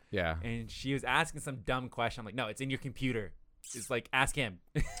there. yeah. And she was asking some dumb question. I'm like, no, it's in your computer. It's like, ask him.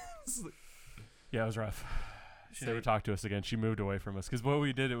 Yeah, it was rough. She So- never talked to us again. She moved away from us because what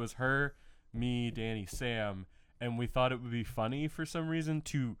we did, it was her, me, Danny, Sam, and we thought it would be funny for some reason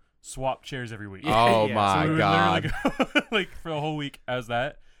to swap chairs every week. Oh Yeah. my So we would god. literally go like for a whole week as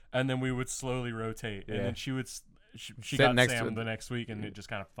that, and then we would slowly rotate, and Yeah. then she would she Sit got next Sam to- the next week, and it just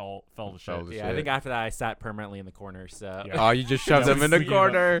kind of fell to shit. Fell to Yeah, I shit. think after that I sat permanently in the corner. So Yeah. Oh, you just shoved Yeah, him we in the gave up.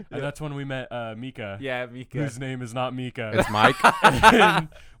 corner. And that's when we met Mika, yeah, Mika. whose name is not Mika. It's Mike. And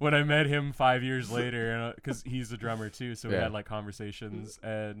when I met him 5 years later, because he's a drummer too, so we Yeah. had like conversations,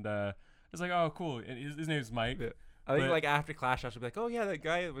 and I was like, "Oh, cool." And his name's Mike. Yeah. I think But- like after class, Josh would be like, "Oh yeah, that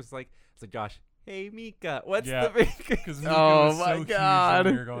guy was like, it's like Josh, hey Mika, what's Yeah. the Mika?" Because Mika Oh was my so huge God.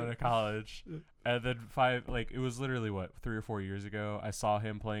 when we were going to college. And then it was literally 3 or 4 years ago, I saw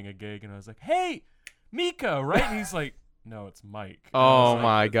him playing a gig, and I was like, "Hey, Mika," right? And he's like, "No, it's Mike." And I Oh was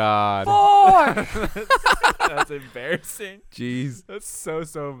my god. like, "Fuck!" That's embarrassing. Jeez. That's so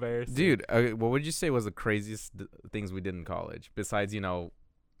embarrassing, Dude, what would you say was the craziest things we did in college besides,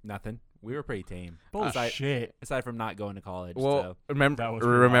 Nothing. We were pretty tame. Bullshit. Aside from not going to college. well, so. remember That was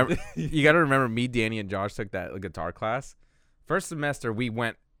pretty wild. you got to remember me, Danny and Josh took that guitar class. First semester we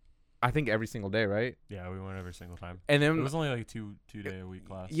went I think every single day, right? Yeah, we went every single time. And It then was only like a two-day a week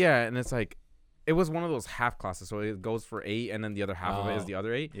class. yeah, and it's like it was one of those half classes, so it goes for 8 and then the other half of it is Oh. the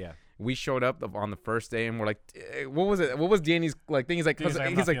other 8. Yeah. We showed up on the first day and we're like, what was it? What was Danny's like thing? He's like, He's like,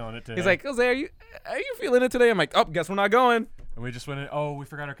 "I'm not feeling it today." he's like, Jose, are you feeling it today? I'm like, oh, guess we're not going. And we just went in, "Oh, we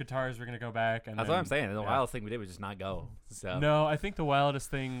forgot our guitars. We're gonna go back." And That's then, what I'm saying. The yeah. wildest thing we did was just not go. So. No, I think the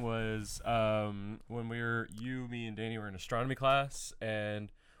wildest thing was when me and Danny were in astronomy class,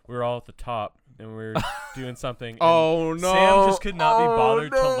 and we were all at the top, and we were doing something. and Oh no! Sam just could not be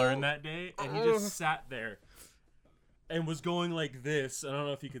bothered no. to learn that day, and he just sat there and was going like this. I don't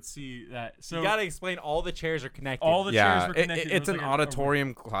know if you could see that. So You gotta explain all the chairs are connected. all the Yeah, chairs were connected. It it's was an like a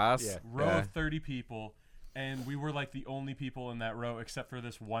auditorium class. Yeah. row Yeah. of 30 people, and we were like the only people in that row except for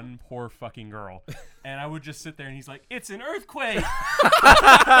this one poor fucking girl. And I would just sit there, and he's like, "It's an earthquake." He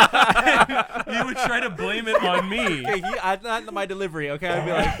would try to blame it on me. Okay, not my delivery. Okay, I'd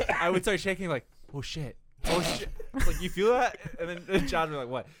be like, I would start shaking like, oh shit. It's like, you feel that? And then John would be like,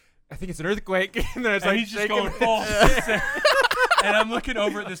 what? I think it's an earthquake. And then it's And like, he's just shaking. going full. And I'm looking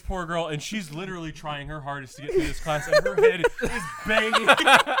over at this poor girl, and she's literally trying her hardest to get through this class, and her head is banging.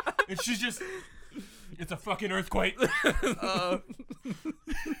 And she's just, "It's a fucking earthquake."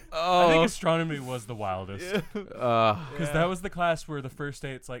 I think astronomy was the wildest. Because that was the class where the first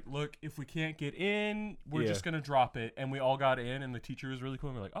day it's like, "Look, if we can't get in, we're Yeah. just going to drop it." And we all got in, and the teacher was really cool.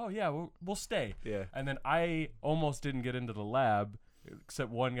 And we're like, "Oh, yeah, we'll stay." Yeah. And then I almost didn't get into the lab, except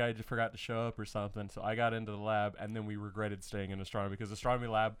one guy just forgot to show up or something. So I got into the lab, and then we regretted staying in astronomy because astronomy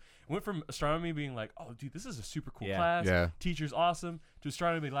lab went from astronomy being like, "Oh, dude, this is a super cool Yeah. class. Yeah. Teacher's awesome," to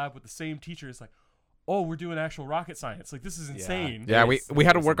astronomy lab with the same teacher. It's like, "Oh, we're doing actual rocket science. Like, this is insane." Yeah, we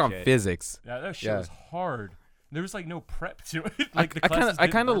had to There's work some on shit. physics. Yeah, that shit Yeah. was hard. There was like no prep to it. Like I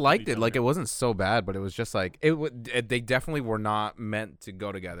kind of liked it. Like it wasn't so bad, but it was just like they definitely were not meant to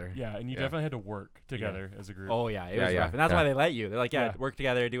go together. Yeah, and you definitely had to work together as a group. Oh yeah, it was rough, and that's why they let you. They're like, work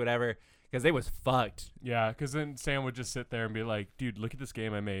together, do whatever, because they was fucked. Yeah, because then Sam would just sit there and be like, "Dude, look at this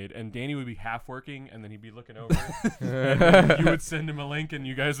game I made," and Danny would be half working, and then he'd be looking over, and then you would send him a link, and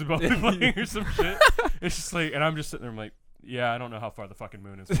you guys would both be playing or some shit. It's just like, and I'm just sitting there, I'm like, yeah, I don't know how far the fucking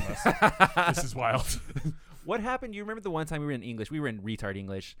moon is from us. This is wild. What happened? You remember the one time we were in English? We were in retard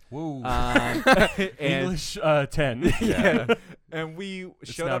English. Whoa. English 10. Yeah. And we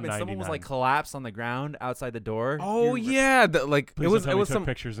It's showed now up and someone was 99. like collapsed on the ground outside the door. Oh yeah, like Please it was don't tell me it was took some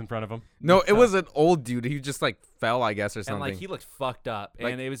pictures in front of him. no, it was an old dude. He just like fell, I guess, or And something. like he looked fucked up,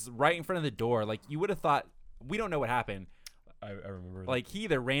 Like- and it was right in front of the door. Like you would have thought, we don't know what happened. I remember. Like he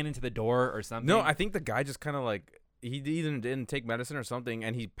either ran into the door or something. no, I think the guy just kind of like he either didn't take medicine or something,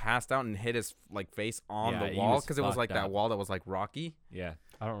 and he passed out and hit his like face on Yeah, the he wall was because it was like fucked that up. wall that was like rocky. Yeah.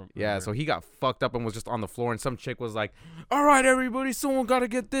 I don't remember. Yeah, so he got fucked up and was just on the floor, and some chick was like, "All right, everybody, someone got to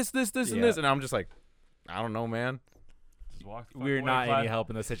get this, and Yeah. this," and I'm just like, I don't know, man. Just walk the fuck We were away, not Clyde. any help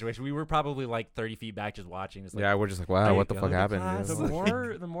in this situation. We were probably like 30 feet back just watching. Just like, Yeah, we're just like, wow, Hey, what the go fuck to happened? class.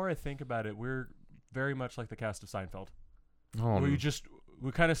 Yeah. The more I think about it, we're very much like the cast of Seinfeld. Oh,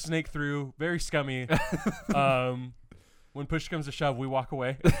 We kind of snake through, very scummy. When push comes to shove, we walk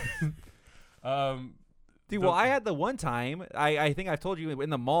away. dude, well, I had the one time, I think I've told you in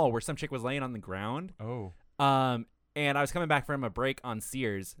the mall where some chick was laying on the ground. Oh. And I was coming back from a break on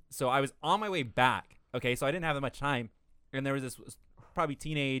Sears. So I was on my way back. Okay, so I didn't have that much time. And there was this probably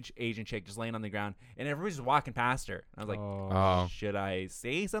teenage Asian chick just laying on the ground. And everybody's just walking past her. I was like, Oh. should I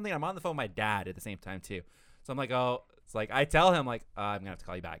say something? I'm on the phone with my dad at the same time, too. So I'm like, oh, it's like, I tell him, like, I'm going to have to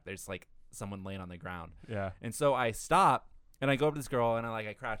call you back. There's like someone laying on the ground. Yeah. And so I stop and I go up to this girl and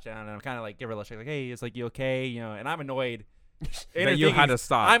I crouch down and I'm kind of like, give her a little shake, like, hey, it's like, you okay? You know, and I'm annoyed. And that her you thinking had to is,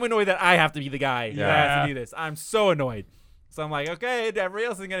 stop. I'm annoyed that I have to be the guy that has Yeah. to do this. I'm so annoyed. So I'm like, okay, everybody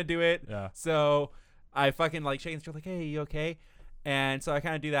else is going to do it. Yeah. So I fucking like shake her like, hey, you okay? And so I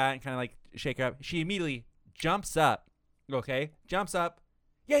kind of do that and kind of like shake her up. She immediately jumps up. Okay. Jumps up.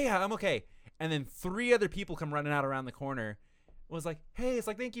 Yeah, I'm okay. And then 3 other people come running out around the corner. Was like, hey, it's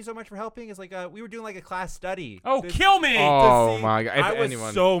like, thank you so much for helping. It's like, we were doing like a class study. Oh, This- kill me! Oh see, my god! If I was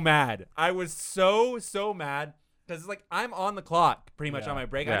anyone, so mad. I was so mad because it's like I'm on the clock pretty much Yeah. on my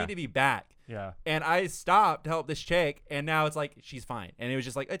break. Yeah. I need to be back. Yeah. And I stopped to help this chick, and now it's like she's fine. And it was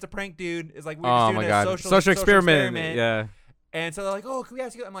just like, it's a prank, dude. It's like we're just oh doing my a god, social experiment. Yeah. And so they're like, oh, can we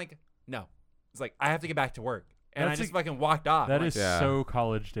ask you? I'm like, no. It's like I have to get back to work, and That's I just fucking walked off. That I'm is like, Yeah. so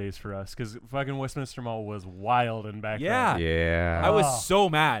college days for us because fucking Westminster Mall was wild and back Yeah. then. Yeah. I was Oh. so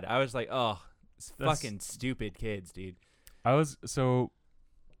mad. I was like, oh, it's That's- fucking stupid kids, dude.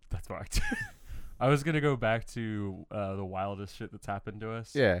 That's why I was going to go back to the wildest shit that's happened to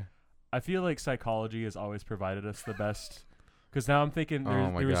us. Yeah. I feel like psychology has always provided us the best. Because now I'm thinking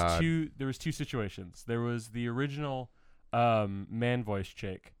Oh my God. there was two situations. There was the original man voice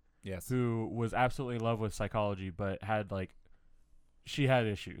chick Yes. who was absolutely in love with psychology, but had she had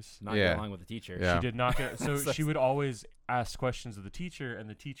issues. Not Yeah. get along with the teacher. Yeah. She did not get so So- she would always ask questions of the teacher, and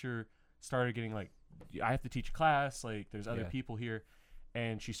the teacher started getting like, I have to teach class, like there's other Yeah. people here,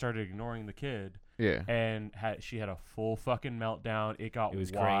 and she started ignoring the kid, Yeah. and she had a full fucking meltdown. It got It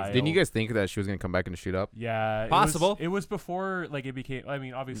was crazy. wild. Didn't you guys think that she was gonna come back and shoot up? Yeah, Possible. It was before it became. I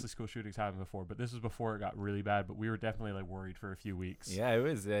mean, obviously school shootings happened before, but this was before it got really bad. But we were definitely worried for a few weeks. Yeah, it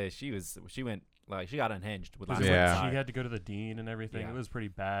was. She went like she got unhinged with 'Cause, last Yeah. she had to go to the dean and everything. Yeah. It was pretty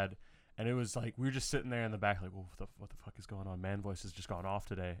bad. And it was like we were just sitting there in the back, like, well, what the fuck is going on? Man voice has just gone off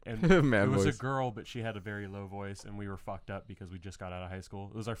today. And Man it was voice. a girl, but she had a very low voice, and we were fucked up because we just got out of high school.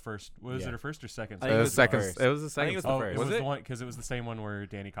 It was our first. Was Yeah. it our first or second? I think it was the second. first. It was the I second. think it was the Oh, first. it was Was it? the one because it was the same one where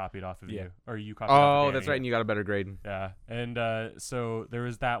Danny copied off of Yeah. you, or you copied. off Oh, of that's Danny. right. And you got a better grade. Yeah, and so there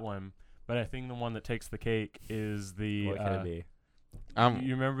was that one, but I think the one that takes the cake is the. What could it be?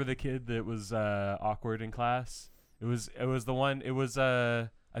 You remember the kid that was awkward in class? It was the one. It was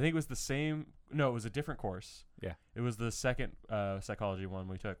I think it was the same. No, it was a different course. Yeah. It was the second psychology one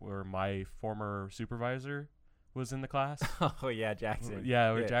we took, where my former supervisor was in the class. Oh yeah, Jackson.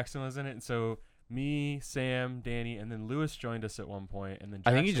 Yeah, where Jackson was in it, and so. Me, Sam, Danny, and then Lewis joined us at one point, and then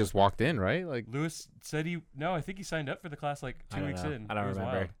I think he Jackson just walked in, right? Like, Lewis said I think he signed up for the class like I 2 don't weeks know. in. I don't It was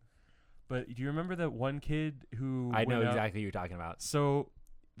remember. wild. But do you remember that one kid who I know went out- exactly who you're talking about. So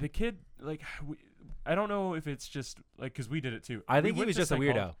the kid, I don't know if it's just because we did it too. I We think he went was to just a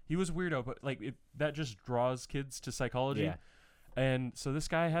weirdo. He was weirdo, but that just draws kids to psychology. Yeah. And so this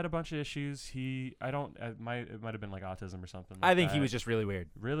guy had a bunch of issues. It might have been like autism or something. I think he was just really weird.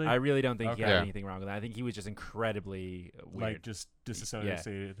 Really? I really don't think he had Yeah. anything wrong with that. I think he was just incredibly weird. Like just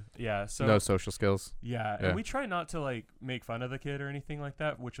disassociated. Yeah. So No social skills. yeah, Yeah. and we try not to like make fun of the kid or anything like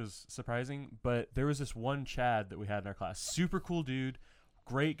that, which was surprising. But there was this one Chad that we had in our class, super cool dude,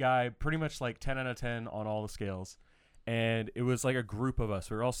 great guy, pretty much like 10 out of 10 on all the scales. And it was like a group of us.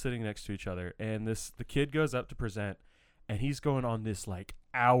 We were all sitting next to each other, and the kid goes up to present, and he's going on this like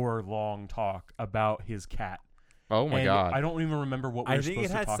hour-long talk about his cat. Oh my And god. I don't even remember what we were I think supposed it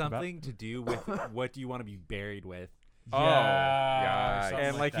to had talk about. something to do with what do you want to be buried with. Oh, Yeah, yikes. something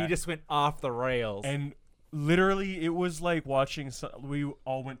And like he that. just went off the rails. And literally, it was like watching. We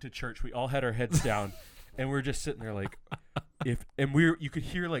all went to church. We all had our heads down, and we were just sitting there like, you could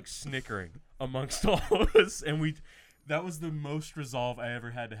hear like snickering amongst all of us, and that was the most resolve I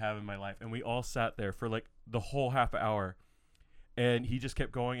ever had to have in my life. And we all sat there for like the whole half hour, and he just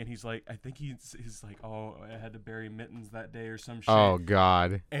kept going. And he's like, I think he's like, oh, I had to bury Mittens that day or some shit. Oh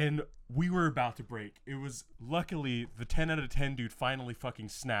god. And we were about to break. It was luckily the 10 out of 10 dude finally fucking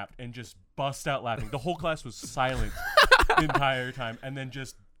snapped and just bust out laughing. The whole class was silent the entire time, and then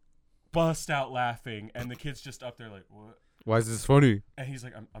just bust out laughing. And the kid's just up there like, what? Why is this funny? And he's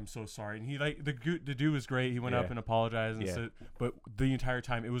like, I'm so sorry. And he like the dude was great. He went up Yeah. and apologized and Yeah. said, but the entire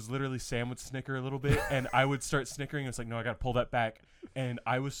time it was literally Sam would snicker a little bit, and I would start snickering. It's like, no, I gotta pull that back. And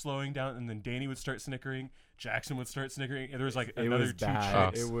I was slowing down, and then Danny would start snickering. Jackson would start snickering, and there was like it another was two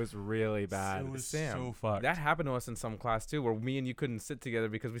bad. chicks. It was really bad. It was Sam, so fucked. That happened to us in some class too, where me and you couldn't sit together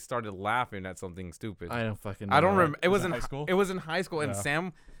because we started laughing at something stupid. I don't fucking. I don't know. remember. It Was was it in high school? It was in high school, and Yeah.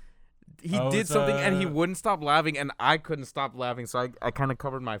 Sam, he Oh, did it's, something, and he uh, wouldn't stop laughing, and I couldn't stop laughing, so I kind of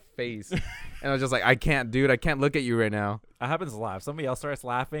covered my face, and I was just like, I can't, dude, I can't look at you right now. It happens a lot. If somebody else starts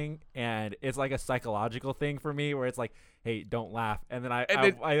laughing, and it's like a psychological thing for me, where it's like, "Hey, don't laugh," and then I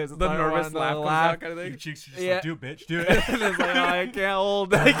The start nervous wanting to laugh comes out, kind of Your thing. cheeks are just Yeah. like, do it, bitch, do it. and it's like, oh, I can't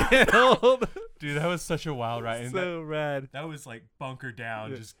hold. I can't hold. Dude, that was such a wild ride. And So rad. that was like bunker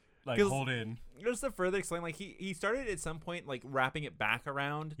down, Yeah. just like 'Cause- hold in. Just to further explain, like he started at some point like wrapping it back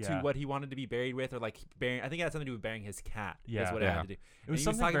around to Yeah. what he wanted to be buried with, or like burying. I think it had something to do with burying his cat. Yeah. Is what it Yeah. had to do. It was And he was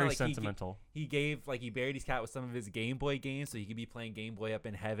something talking very about, like, sentimental. He buried his cat with some of his Game Boy games, so he could be playing Game Boy up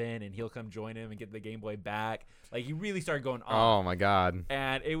in heaven, and he'll come join him and get the Game Boy back. Like he really started going off. Oh my god.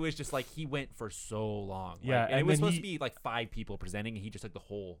 And it was just like he went for so long. Yeah, Like, and and it was then supposed to be like 5 people presenting, and he just took the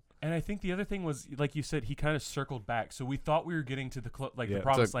whole. And I think the other thing was, like you said, he kind of circled back. So we thought we were getting to the Yeah. the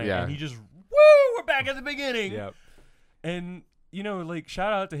promised So, land, yeah. and he just, we're back at the beginning. And you know, like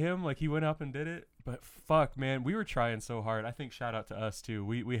shout out to him, like he went up and did it. But fuck, man, we were trying so hard. I think shout out to us too.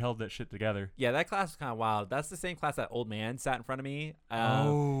 We held that shit together. Yeah, that class was kind of wild. That's the same class that old man sat in front of me.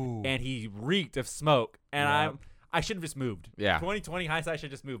 Oh. And he reeked of smoke, and Yeah. I should have just moved. Yeah. 2020 hindsight, I should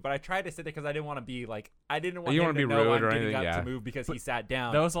have just moved. But I tried to sit there because I didn't want to be like, I didn't want You him wanna to be know rude I'm or getting anything, up yeah. to move because he sat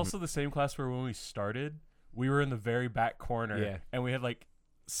down. That was also the same class where when we started, we were in the very back corner, Yeah. and we had like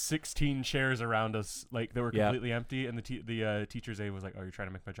 16 chairs around us, like they were Yeah. completely empty. And the teacher's aide was like, "Oh, you're trying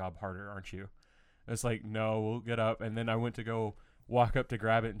to make my job harder, aren't you?" It's like, "No, we'll get up." And then I went to go walk up to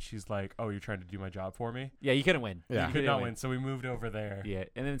grab it, and she's like, "Oh, you're trying to do my job for me?" Yeah, you couldn't win. Yeah. You You could couldn't not win, so we moved over there. Yeah,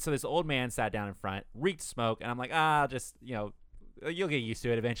 and then so this old man sat down in front, reeked smoke, and I'm like, just you'll get used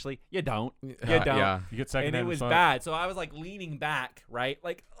to it eventually. You don't. You don't. Yeah. You get second And it hand was smoke. bad. So I was like leaning back, right?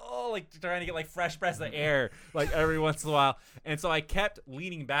 Like, like trying to get like fresh breaths of air, like every once in a while. And so I kept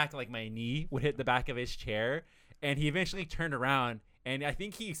leaning back, like my knee would hit the back of his chair. And he eventually turned around, and I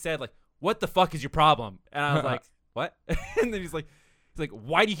think he said like, "What the fuck is your problem?" And I was like, "What?" And then he's like,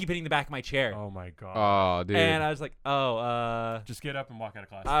 "Why do you keep hitting the back of my chair?" Oh my god. Oh, dude. And I was like, "Oh, Just get up and walk out of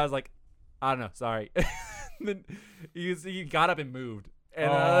class. I was like, I don't know, sorry." Then he got up and moved. And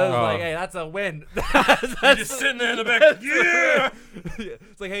I was Oh. like, "Hey, that's a win." You're just sitting there in the back. Yeah.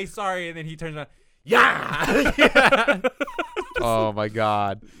 It's like, "Hey, sorry." And then he turns around. Yeah. Yeah. Oh my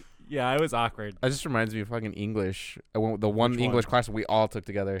god. Yeah, it was awkward. That just reminds me of fucking English. The one Which English one? class we all took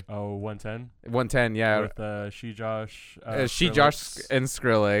together. Oh, 110 110, yeah. with She Josh. She, Josh, Skrillex, and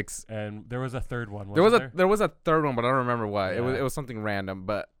Skrillex. and there was a third one. There wasn't there was a third one, but I don't remember what. Yeah. It was something random,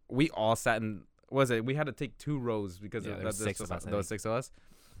 but we all sat in. We had to take 2 rows because Yeah, of there was 6 of us, I There was think. 6 of us.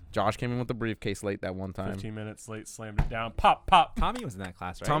 Josh came in with the briefcase late that one time. 15 minutes late, slammed it down. Pop, pop. Tommy was in that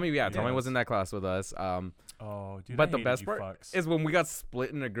class, right? Tommy Yes. was in that class with us. Oh, dude. But I the hated best you part fucks. is when we got split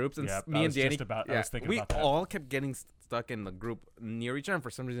into groups, and Yep, me I and was Danny. just about- I was thinking we about that. all kept getting stuck in the group near each other, and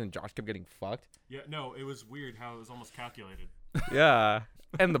for some reason, Josh kept getting fucked. Yeah, no, it was weird how it was almost calculated. Yeah.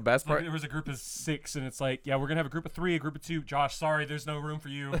 And the best Like, part, there was a group of 6, and it's like, yeah, we're gonna have a group of 3, a group of 2. Josh, sorry, there's no room for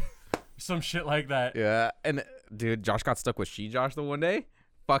you. some shit like that. Yeah, and dude, Josh got stuck with She Josh the one day.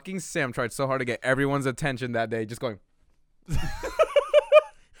 Fucking Sam tried so hard to get everyone's attention that day, just going.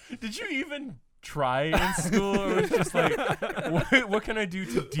 Did you even try in school, or was it just like, what can I do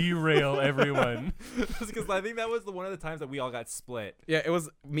to derail everyone? Because I think that was one of the times that we all got split. Yeah, it was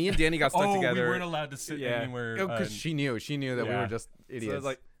me and Danny got stuck together. We weren't allowed to sit anywhere. Because she knew that we were just idiots. So it was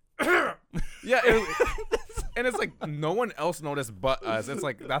like, yeah, and it's like no one else noticed but us. It's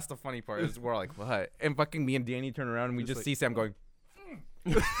like that's the funny part. Is we're like what? And fucking me and Danny turn around and we just see Sam going.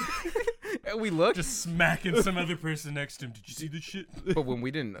 And we look, just smacking some other person next to him. Did you see this shit? But when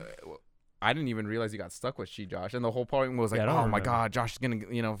we didn't. I didn't even realize he got stuck with She Josh, and the whole point was like, oh my god, Josh is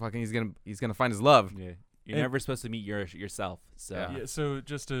gonna, fucking, he's gonna find his love. Yeah, you're never supposed to meet yourself. So yeah. So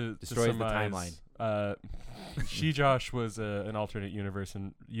just to destroys the summarize, timeline. She Josh was an alternate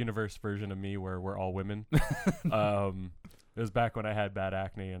universe version of me where we're all women. It was back when I had bad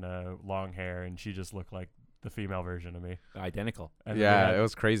acne and long hair, and she just looked like the female version of me. Identical. And yeah, it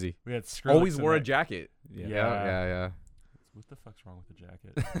was crazy. We had Skrillex always wore a jacket. Yeah. What the fuck's wrong with the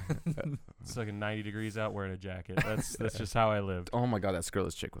jacket? It's like 90 degrees out wearing a jacket. That's just how I lived. Oh my god, that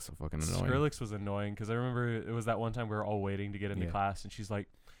Skrillex chick was so fucking annoying. Skrillex was annoying because I remember it was that one time we were all waiting to get into class, and she's like,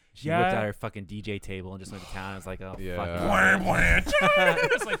 she whipped out her fucking DJ table and just went to town. I was like, oh, fuck.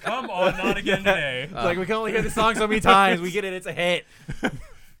 It's like, come on, not again today. It's like, we can only hear the song so many times. We get it. It's a hit.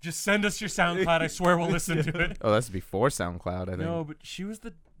 Just send us your SoundCloud. I swear we'll listen to it. Oh, that's before SoundCloud, I think. No, but she was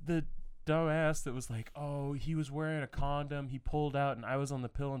the dumbass that was like, oh, he was wearing a condom, he pulled out, and I was on the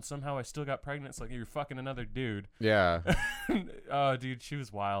pill, and somehow I still got pregnant. It's like, you're fucking another dude. Yeah. Oh, dude, she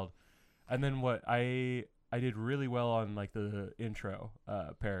was wild. And then what? I did really well on like the intro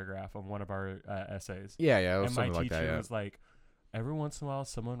paragraph on one of our essays. Yeah, it was and something my like that. teacher Yeah. was like, every once in a while,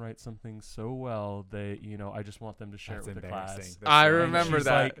 someone writes something so well that I just want them to share it with the class. I remember she's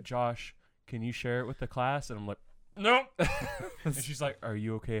that. Like, Josh, can you share it with the class? And I'm like, no. And she's like, are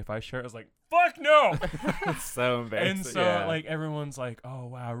you okay if I share it? I was like, fuck no. It's so embarrassing. And so like everyone's like, oh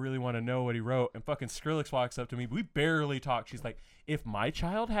wow, I really want to know what he wrote. And fucking Skrillex walks up to me. We barely talk. She's like, if my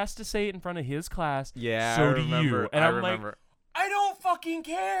child has to say it in front of his class, so do you. And I'm like, I don't fucking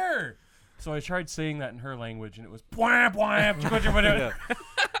care. So I tried saying that in her language, and it was bwah, bwah,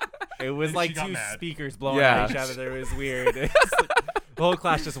 It was like two speakers blowing Yeah. at each other. It was weird. The whole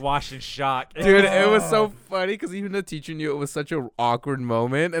class just watched in shock. Dude, it was so funny because even the teacher knew it was such an awkward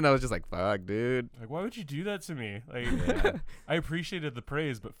moment, and I was just like, fuck, dude. Like, why would you do that to me? Like, I appreciated the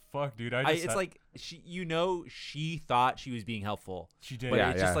praise, but fuck, dude. It's like she thought she was being helpful. She did. But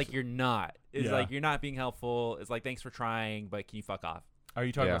Yeah, it's just like you're not. It's Yeah. like you're not being helpful. It's like, thanks for trying, but can you fuck off? Are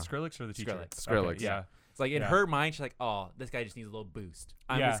you talking Yeah. about Skrillex or the teacher? Skrillex. Okay, yeah. It's like in Yeah. her mind, she's like, oh, this guy just needs a little boost.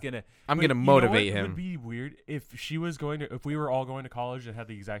 I'm Yeah. just gonna. I'm But gonna you know motivate what him. would be weird if she was if we were all going to college and had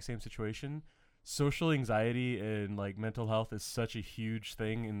the exact same situation. Social anxiety and like mental health is such a huge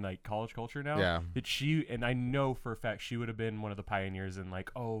thing in like college culture now. Yeah. That and I know for a fact she would have been one of the pioneers in like,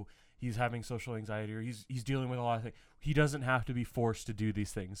 oh, he's having social anxiety or he's dealing with a lot of things. He doesn't have to be forced to do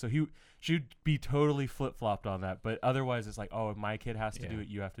these things. So she'd be totally flip-flopped on that. But otherwise it's like, oh, if my kid has to do it,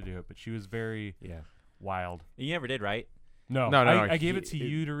 you have to do it. But she was very wild. You never did, right? No. No, I gave it to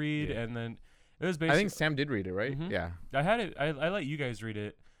you to read, and then it was basically. I think Sam did read it, right? Mhm. Yeah. I had it. I let you guys read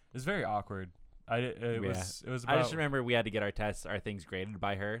it. It was very awkward. It was about. I just remember we had to get our things graded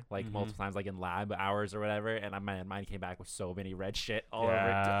by her like Mhm. multiple times, like in lab hours or whatever. And mine came back with so many red shit all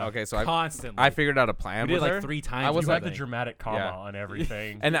Yeah. over Okay, so it. Constantly. I figured out a plan we did with like her. 3 times. I was you or had the something. dramatic comma Yeah. on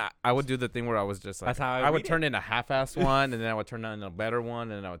everything. And I would do the thing where I was just like, That's how I I would read turn in a half-assed one, and then I would turn in a better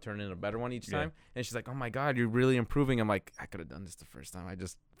one, and then I would turn in a better one each Yeah. time. And she's like, "Oh my god, you're really improving." I'm like, I could have done this the first time. I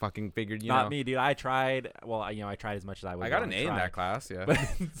just fucking figured, Not me, dude. I tried. Well, I tried as much as I was. I got an A in that class. Yeah.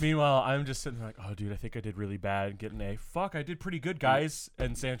 Meanwhile, I'm just sitting there like, oh, dude, I think I did really bad. Get an A. Fuck, I did pretty good, guys.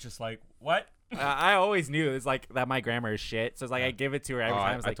 And Sam's just like, what? I always knew it's like that. My grammar is shit, so it's like I give it to her every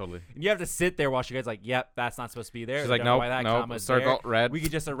time. It's I like, totally. you have to sit there while she goes like, "Yep, that's not supposed to be there." She's I like, don't know nope, why that nope, comma's circle there. red. We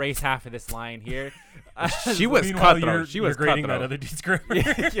could just erase half of this line here. She was Meanwhile, cutthroat. She was you're grading cutthroat. that other dude's grammar.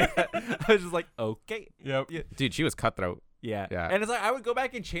 yeah. I was just like, okay. Yep. Yeah. Dude, she was cutthroat. Yeah. Yeah. And it's like I would go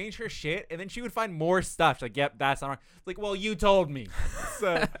back and change her shit, and then she would find more stuff. She's like, "Yep, that's not wrong." It's like, well, you told me.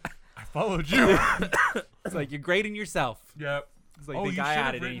 So I followed you. it's like you're grading yourself. Yep. It's like Oh, think you I should have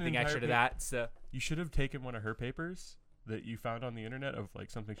added written an anything extra to entire that. So You should have taken one of her papers that you found on the internet of like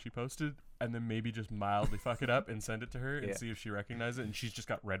something she posted, and then maybe just mildly fuck it up and send it to her and see if she recognizes it. And she's just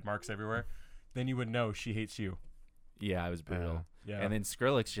got red marks everywhere. Then you would know she hates you. yeah, it was brutal. Yeah. And then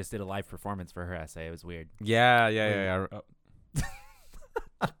Skrillex just did a live performance for her essay. It was weird. Yeah.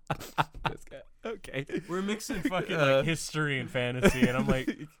 Oh. Okay. We're mixing fucking like history and fantasy, and I'm like,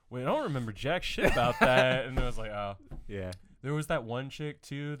 wait, I don't remember jack shit about that. And it was like, oh, yeah. There was that one chick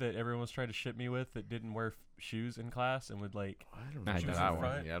too that everyone was trying to ship me with that didn't wear shoes in class and would like. I don't remember that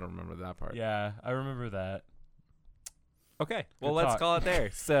one. Yeah, I don't remember that part. Yeah, I remember that. Okay, well, let's call it there.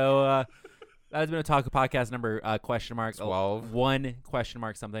 So that has been Otaku Podcast number question mark 12. 1 question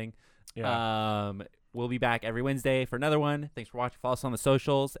mark something. Yeah. We'll be back every Wednesday for another one. Thanks for watching. Follow us on the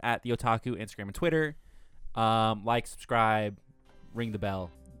socials at the Otaku, Instagram and Twitter. Like, subscribe, ring the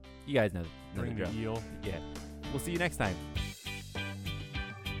bell. You guys know the Ring the drill. eel. Yeah. We'll see you next time.